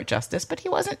Supreme Court justice, but he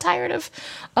wasn't tired of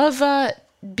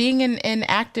being an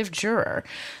active juror.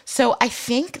 So I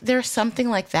think there's something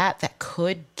like that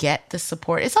could get the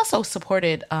support. It's also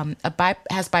supported,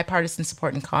 has bipartisan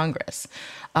support in Congress,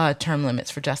 term limits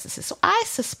for justices. So I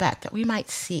suspect that we might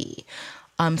see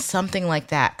something like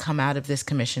that come out of this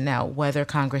commission. Now, whether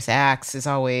Congress acts is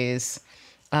always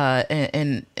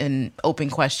an open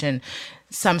question.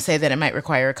 Some say that it might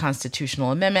require a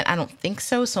constitutional amendment. I don't think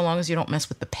so long as you don't mess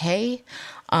with the pay.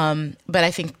 But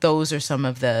I think those are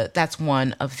that's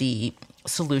one of the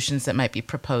solutions that might be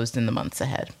proposed in the months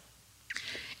ahead.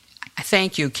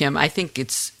 Thank you, Kim. I think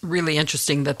it's really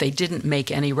interesting that they didn't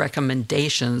make any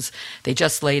recommendations. They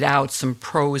just laid out some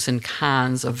pros and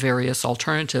cons of various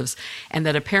alternatives, and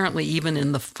that apparently even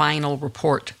in the final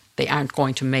report, they aren't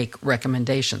going to make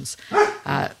recommendations.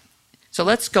 So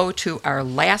let's go to our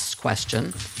last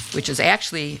question, which is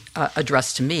actually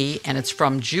addressed to me, and it's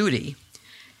from Judy.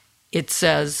 It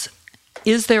says,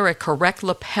 is there a correct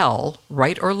lapel,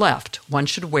 right or left, one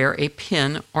should wear a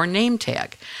pin or name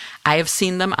tag? I have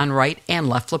seen them on right and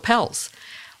left lapels.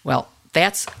 Well,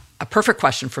 that's a perfect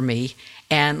question for me.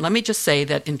 And let me just say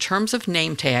that in terms of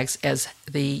name tags, as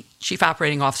the Chief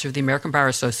Operating Officer of the American Bar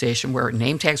Association, where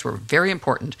name tags were very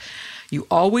important, you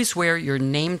always wear your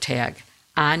name tag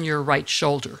on your right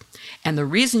shoulder. And the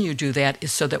reason you do that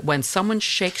is so that when someone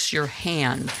shakes your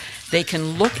hand, they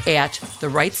can look at the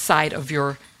right side of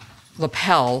your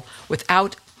lapel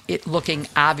without it looking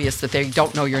obvious that they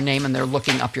don't know your name and they're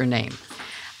looking up your name.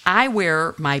 I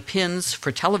wear my pins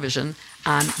for television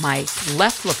on my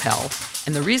left lapel,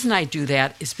 and the reason I do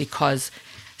that is because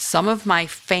some of my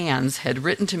fans had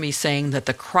written to me saying that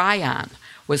the cryon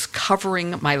was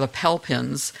covering my lapel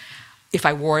pins if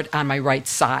I wore it on my right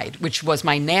side, which was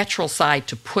my natural side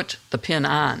to put the pin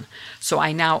on. So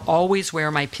I now always wear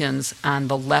my pins on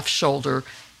the left shoulder,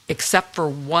 except for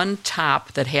one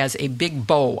top that has a big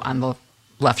bow on the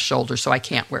left shoulder, so I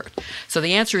can't wear it. So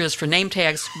the answer is for name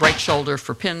tags, right shoulder,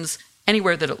 for pins,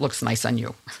 anywhere that it looks nice on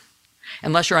you,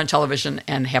 unless you're on television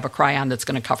and have a cryon that's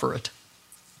going to cover it.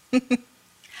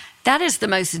 That is the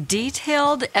most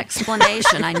detailed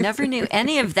explanation. I never knew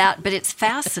any of that, but it's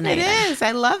fascinating. It is.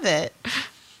 I love it.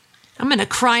 I'm going to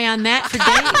cry on that for days.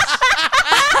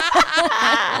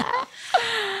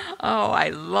 Oh, I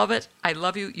love it. I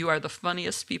love you. You are the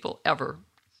funniest people ever.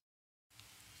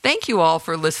 Thank you all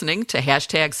for listening to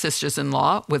Hashtag Sisters in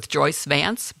Law with Joyce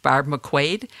Vance, Barb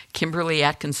McQuaid, Kimberly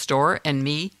Atkins Storr, and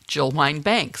me, Jill Wine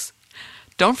Banks.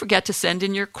 Don't forget to send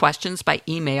in your questions by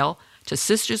email to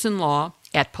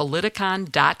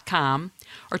sistersinlaw@politicon.com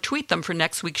or tweet them for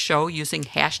next week's show using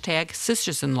hashtag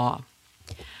sistersinlaw.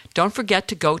 Don't forget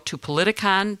to go to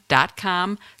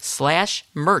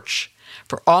politicon.com/merch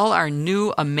for all our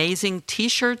new amazing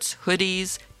t-shirts,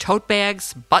 hoodies, tote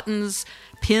bags, buttons,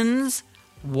 pins,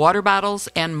 water bottles,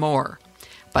 and more.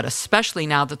 But especially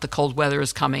now that the cold weather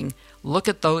is coming, look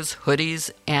at those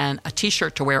hoodies and a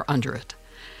t-shirt to wear under it.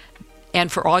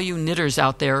 And for all you knitters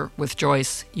out there with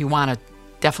Joyce, you want to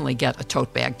definitely get a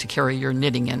tote bag to carry your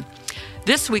knitting in.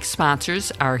 This week's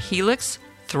sponsors are Helix,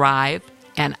 Thrive,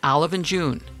 and Olive and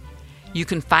June. You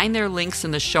can find their links in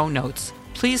the show notes.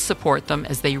 Please support them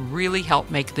as they really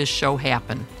help make this show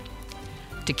happen.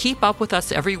 To keep up with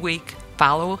us every week,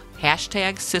 follow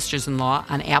hashtag Sisters-in-Law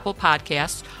on Apple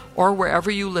Podcasts or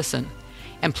wherever you listen.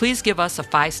 And please give us a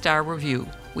 5-star review.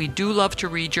 We do love to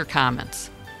read your comments.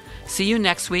 See you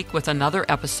next week with another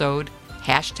episode,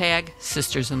 hashtag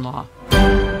Sisters-in-Law.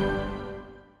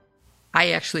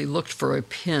 I actually looked for a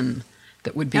pin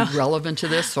that would be relevant to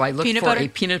this, so I looked for a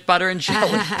peanut butter and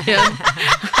jelly pin.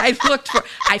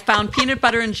 I found peanut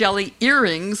butter and jelly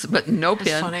earrings, but no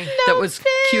pin that was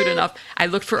cute enough. I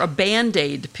looked for a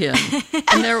Band-Aid pin,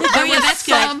 and there was that's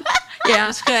some. Good. Yeah,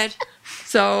 that's good.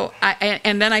 So,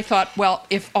 and then I thought, well,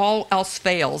 if all else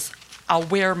fails, I'll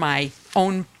wear my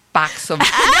own box of. No,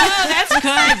 that's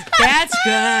good. That's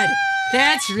good.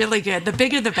 That's really good. The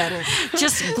bigger, the better.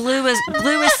 Just glue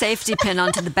a safety pin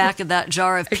onto the back of that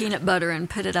jar of peanut butter and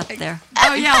put it up there.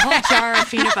 Oh, yeah, a whole jar of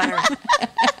peanut butter.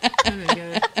 Oh, my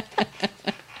God.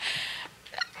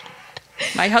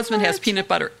 My husband has peanut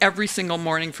butter every single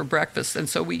morning for breakfast, and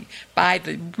so we buy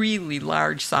the really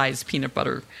large size peanut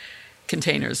butter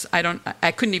containers.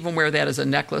 I couldn't even wear that as a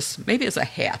necklace, maybe as a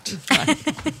hat.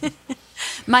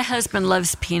 My husband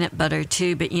loves peanut butter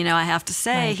too, but I have to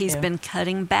say he's been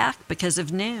cutting back because of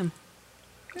Noom.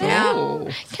 Yeah. Oh.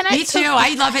 Me too.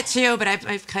 I love it too, but I've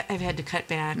had to cut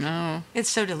back. No. It's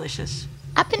so delicious.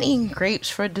 I've been eating grapes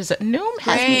for dessert. Noom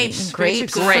has me eating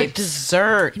grapes for Grapes.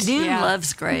 dessert. Noom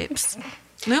loves grapes.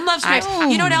 Noom loves grapes.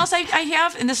 You know what else I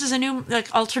have? And this is a new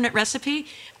alternate recipe.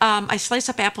 I slice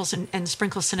up apples and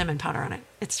sprinkle cinnamon powder on it.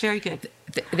 It's very good.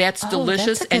 That's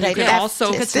delicious. That's a and good you can idea.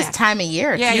 also It's this time of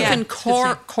year. Yeah, you yeah. can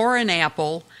core an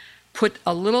apple, put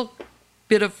a little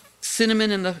bit of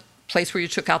cinnamon in the place where you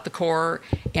took out the core,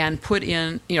 and put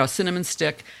in a cinnamon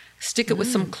stick it with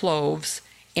some cloves,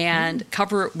 and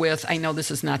cover it with, I know this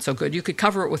is not so good, you could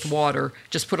cover it with water,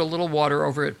 just put a little water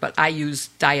over it, but I use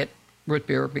diet root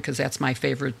beer because that's my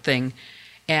favorite thing,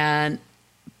 and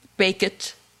bake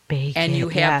it. And you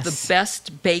have the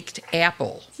best baked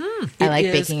apple. I like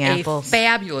baking apples. It's a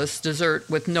fabulous dessert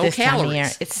with no This time of calories. year.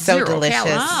 It's so 0 delicious.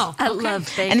 calories. Wow. I love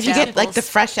baked And if you get like apples. the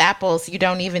fresh apples, you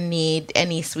don't even need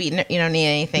any sweetener. You don't need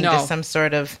anything. No. Just some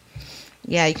sort of,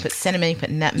 you put cinnamon, you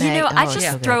put nutmeg. I it's just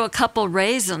so good. throw a couple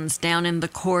raisins down in the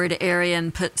cord area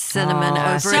and put cinnamon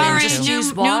over it Sorry, and just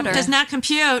use Noom water. does not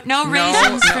compute. No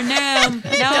raisins for Noom.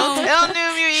 Don't No. tell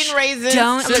Noom you're eating raisins.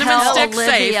 Don't Cinnamon tell stick safe.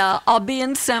 Olivia. I'll be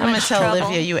in so I'm going much to tell trouble.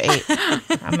 Olivia you ate.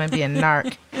 I'm going to be a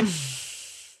narc.